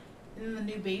 and the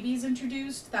new baby's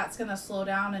introduced, that's going to slow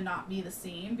down and not be the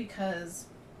same because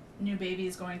new baby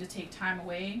is going to take time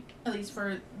away, at least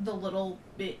for the little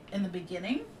bit in the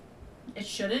beginning. It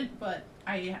shouldn't, but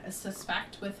I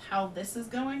suspect with how this is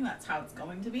going, that's how it's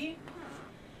going to be.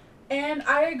 And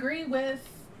I agree with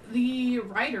the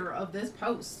writer of this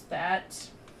post that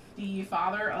the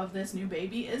father of this new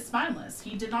baby is spineless.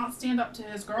 He did not stand up to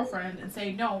his girlfriend and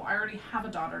say, no, I already have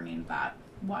a daughter named that.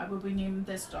 Why would we name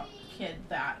this kid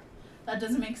that? That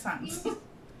doesn't make sense.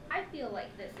 I feel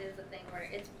like this is a thing where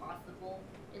it's possible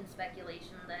in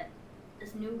speculation that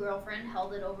this new girlfriend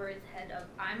held it over his head of,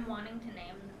 I'm wanting to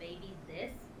name the baby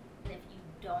this, and if you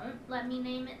don't let me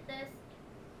name it this,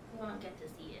 you won't get to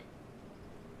see it.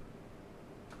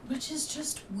 Which is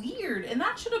just weird. And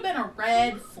that should have been a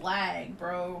red flag,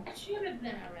 bro. That should have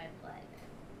been a red flag.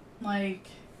 Like,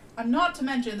 not to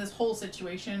mention this whole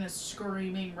situation is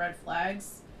screaming red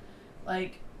flags.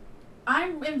 Like,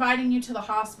 I'm inviting you to the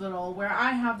hospital where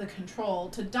I have the control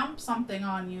to dump something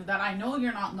on you that I know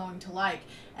you're not going to like,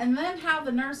 and then have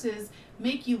the nurses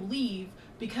make you leave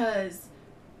because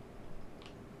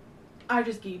I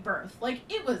just gave birth. Like,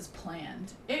 it was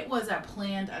planned. It was a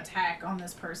planned attack on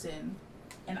this person,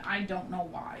 and I don't know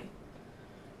why.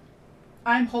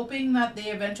 I'm hoping that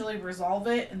they eventually resolve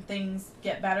it and things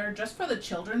get better just for the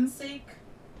children's sake.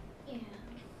 Yeah.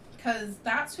 Because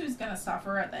that's who's going to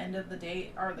suffer at the end of the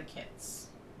day are the kids.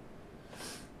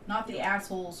 Not the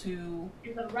assholes who...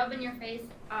 It's a rub in your face,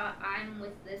 I'm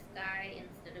with this guy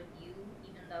instead of you,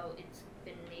 even though it's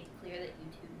been made clear that you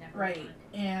two never Right. wanted it.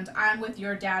 And I'm with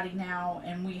your daddy now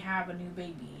and we have a new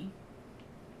baby.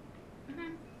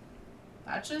 Mm-hmm.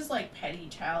 That's just like petty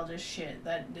childish shit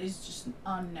that is just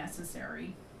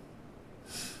unnecessary.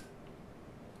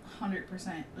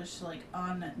 100% just like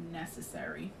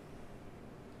unnecessary.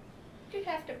 You'd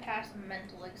have to pass a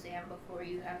mental exam before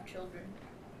you have children.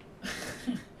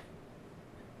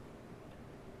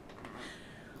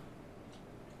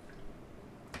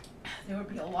 There would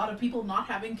be a lot of people not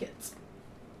having kids.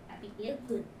 That'd be a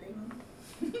good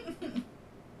thing.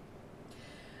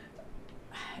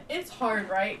 It's hard,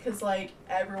 right? Because, like,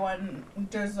 everyone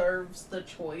deserves the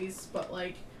choice, but,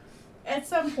 like, at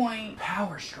some point...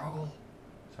 Power struggle.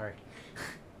 Sorry.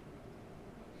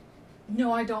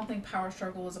 No, I don't think power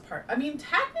struggle is a part... I mean,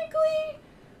 technically,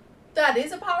 that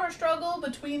is a power struggle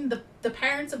between the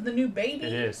parents of the new baby.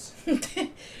 It is.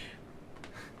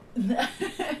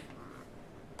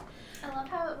 I love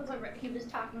how it was he was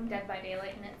talking Dead by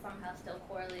Daylight and it somehow still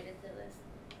correlated to this.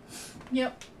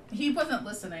 Yep. He wasn't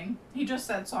listening. He just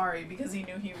said sorry because he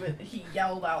knew he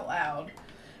yelled out loud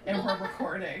and we're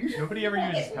recording. Nobody ever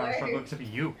uses power struggle except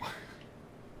you.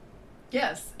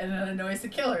 Yes, and it annoys the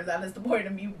killer. That is the point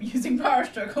of me using power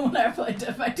struggle when I play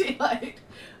Dead by Daylight.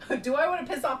 Do I want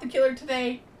to piss off the killer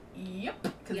today? Yep,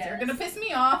 because they're going to piss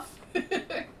me off.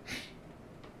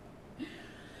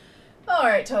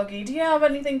 Alright, Toki, do you have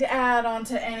anything to add on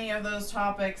to any of those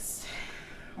topics?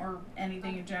 Or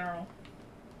anything in general?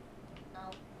 No.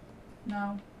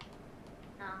 No?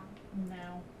 No.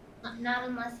 No. Not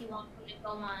unless you want me to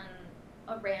go on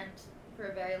a rant for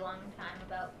a very long time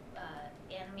about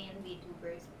anime and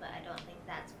VTubers, but I don't think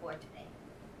that's for today.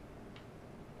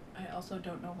 I also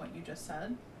don't know what you just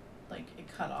said. Like, it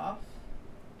cut off.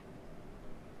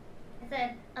 I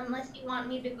said, unless you want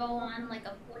me to go on like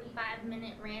a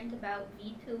 45-minute rant about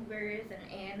VTubers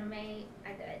and anime, I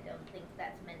don't think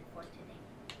that's meant for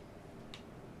today.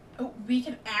 Oh, we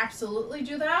can absolutely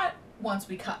do that once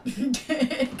we cut.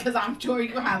 Because I'm sure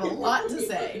you have a lot to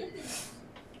say.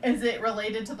 Is it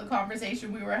related to the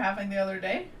conversation we were having the other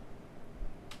day?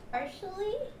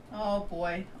 Partially? Oh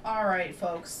boy. Alright,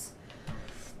 folks.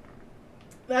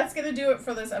 That's going to do it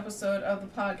for this episode of the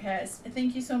podcast.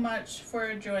 Thank you so much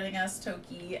for joining us,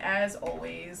 Toki, as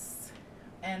always.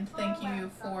 And thank you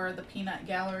for the peanut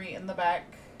gallery in the back.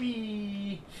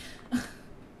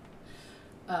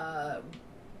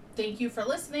 Thank you for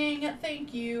listening.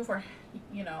 Thank you for,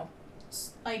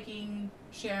 liking,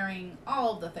 sharing,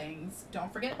 all of the things.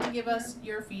 Don't forget to give us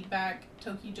your feedback.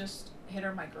 Toki just hit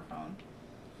her microphone.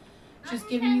 She's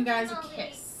giving you guys a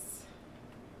kiss.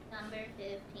 Number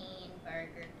 15,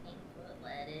 Burger King foot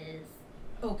lettuce.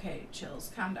 Okay, chills.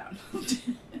 Calm down.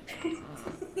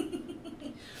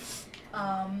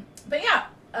 But yeah,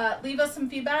 leave us some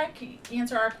feedback,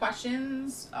 answer our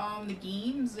questions on the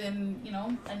games and,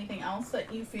 anything else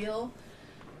that you feel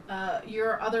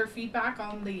your other feedback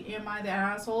on the Am I the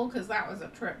Asshole? Because that was a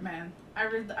trip, man. I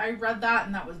read that,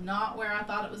 and that was not where I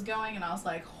thought it was going, and I was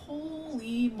like,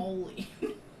 holy moly.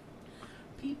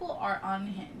 People are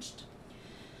unhinged.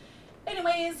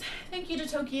 Anyways, thank you to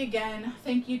Toki again.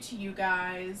 Thank you to you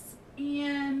guys.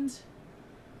 And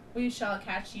we shall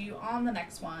catch you on the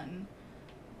next one.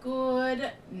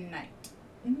 Good night.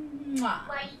 Mwah.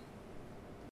 Bye.